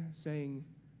did, saying,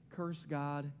 curse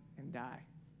God and die.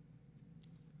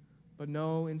 But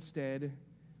no, instead,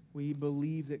 we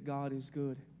believe that God is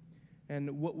good.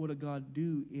 And what would a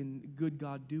good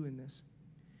God do in this?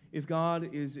 If God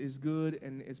is good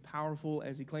and as powerful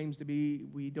as He claims to be,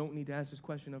 we don't need to ask this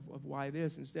question of why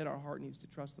this. Instead, our heart needs to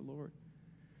trust the Lord.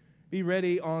 Be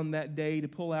ready on that day to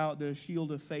pull out the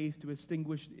shield of faith to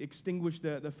extinguish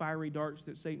the fiery darts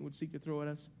that Satan would seek to throw at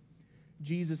us.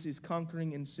 Jesus is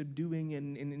conquering and subduing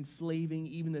and enslaving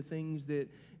even the things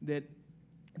that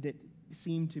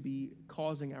seem to be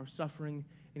causing our suffering,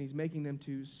 and He's making them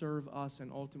to serve us and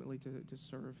ultimately to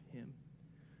serve Him.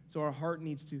 So our heart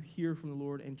needs to hear from the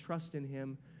Lord and trust in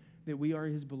Him that we are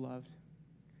His beloved,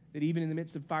 that even in the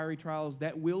midst of fiery trials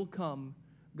that will come,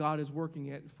 God is working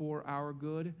it for our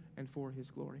good and for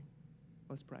His glory.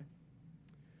 Let's pray.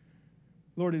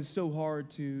 Lord, it is so hard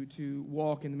to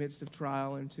walk in the midst of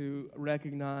trial and to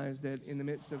recognize that in the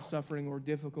midst of suffering or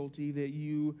difficulty that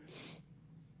you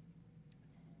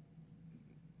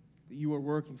are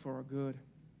working for our good.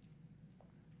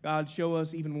 God, show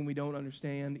us even when we don't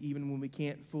understand, even when we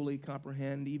can't fully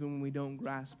comprehend, even when we don't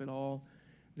grasp it all,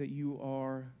 that you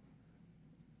are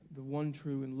the one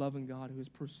true and loving God who has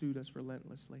pursued us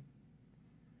relentlessly.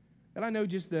 And I know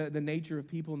just the nature of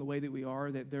people and the way that we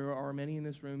are, that there are many in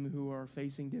this room who are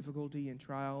facing difficulty and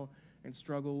trial and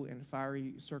struggle and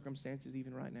fiery circumstances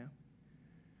even right now.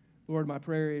 Lord, my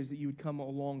prayer is that you would come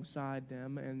alongside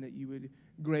them and that you would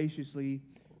graciously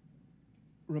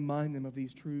remind them of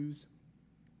these truths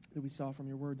that we saw from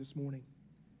your word this morning.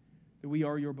 That we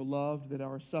are your beloved, that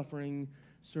our suffering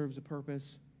serves a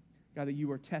purpose. God, that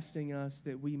you are testing us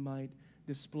that we might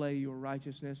display your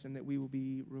righteousness and that we will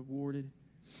be rewarded.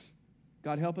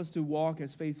 God, help us to walk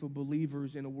as faithful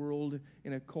believers in a world,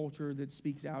 in a culture that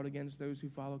speaks out against those who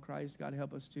follow Christ. God,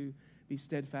 help us to be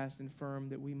steadfast and firm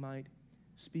that we might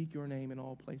speak your name in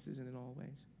all places and in all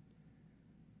ways.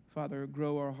 Father,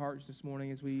 grow our hearts this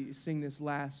morning as we sing this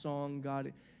last song.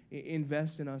 God,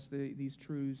 invest in us these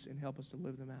truths and help us to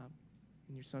live them out.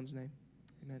 In your Son's name,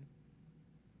 amen.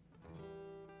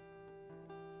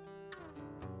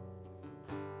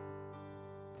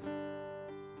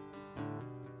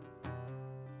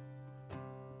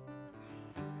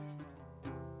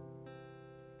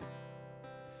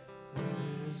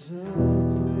 There's a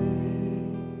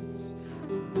place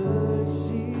where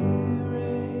mercy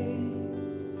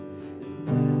reigns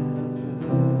and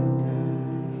never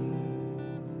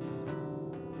dies.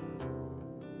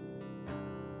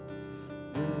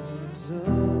 There's a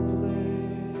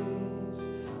place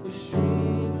where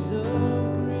streams of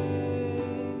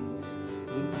grace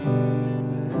flow deep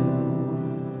and wide.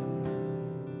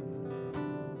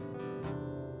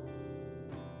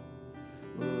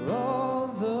 Where all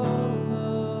the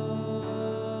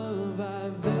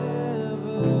I've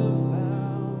ever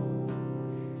found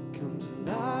comes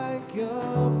like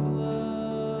a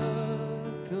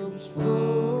flood, comes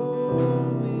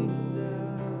flowing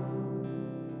down.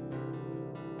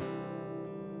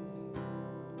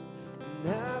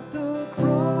 And at the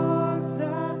cross,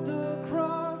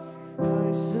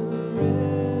 I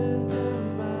surrender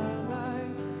my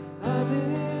life. I'm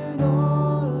in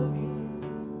awe of you.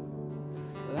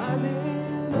 I'm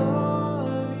in awe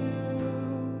of you.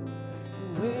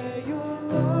 Where your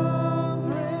love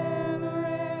ran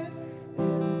red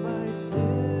and my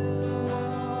sin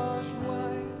washed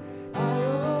white, I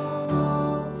owe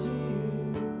all to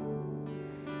you.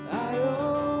 I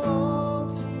owe all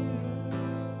to you,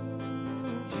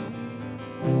 Jesus.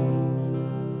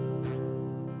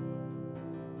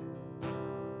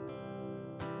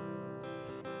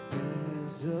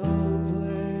 There's a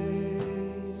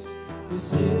place where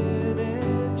sin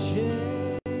and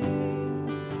shame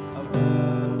are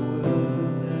powerless,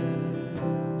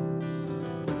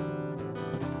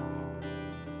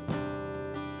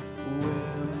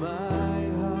 where my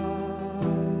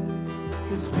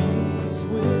heart is peace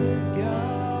with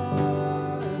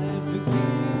God and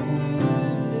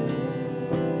forgiveness,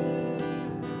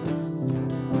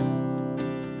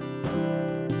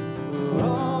 where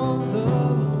all the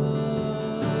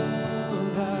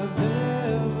love I've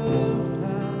ever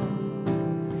found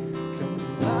comes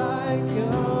like a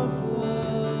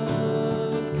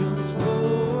flood, comes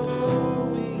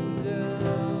flowing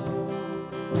down.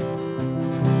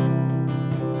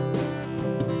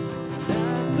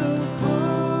 At the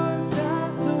cross,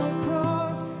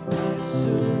 I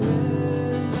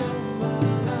surrender my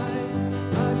life.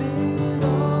 I'm in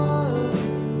awe of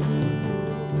you.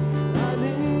 I'm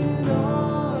in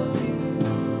awe of you.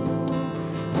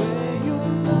 Where your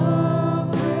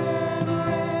love ran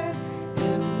red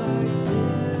and my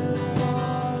sin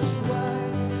washed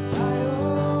white, I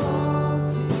owe all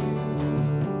to you.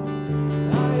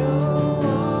 I owe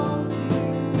all to you.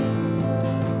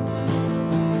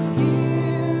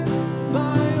 Here,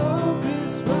 my hope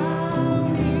is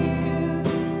found. Here,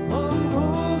 on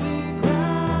holy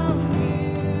ground.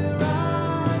 Here I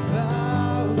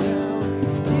bow down.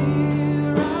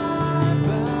 Here I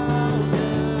bow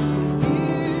down.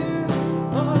 Here,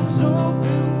 arms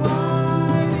open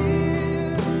wide.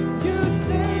 Here, you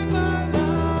save my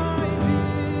life.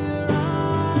 Here I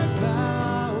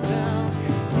bow down.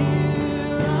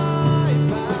 Here I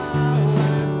bow.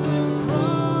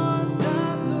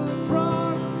 At the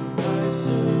cross, I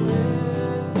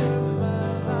surrender my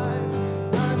life.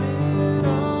 I'm in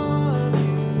awe of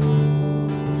you.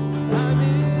 I'm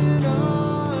in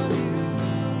awe of you.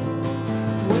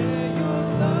 Where your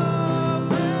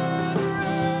love ran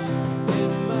red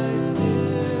and my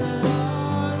sin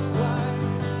washed white,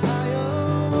 I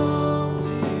owe all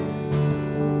to you.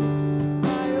 I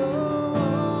owe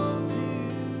all to you.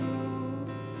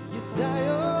 Yes, I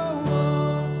owe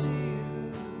all to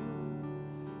you.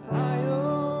 I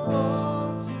owe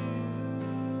all to you,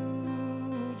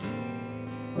 Jesus.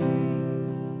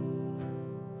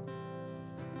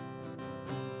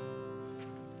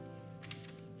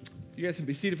 You guys can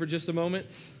be seated for just a moment.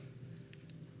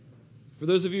 For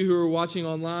those of you who are watching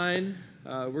online,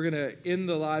 we're going to end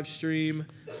the live stream.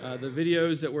 The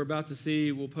videos that we're about to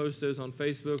see, we'll post those on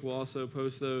Facebook. We'll also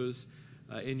post those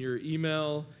in your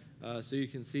email. So you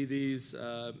can see these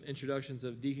introductions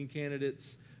of deacon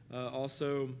candidates.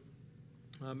 Also,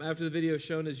 after the video is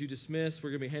shown as you dismiss, we're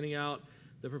going to be handing out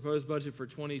the proposed budget for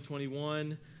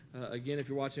 2021. Again, if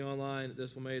you're watching online,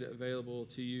 this will be made available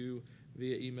to you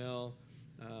via email.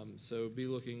 So be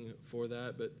looking for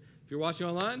that. But if you're watching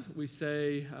online, we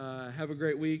say have a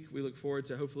great week. We look forward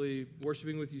to hopefully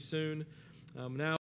worshiping with you soon. Now.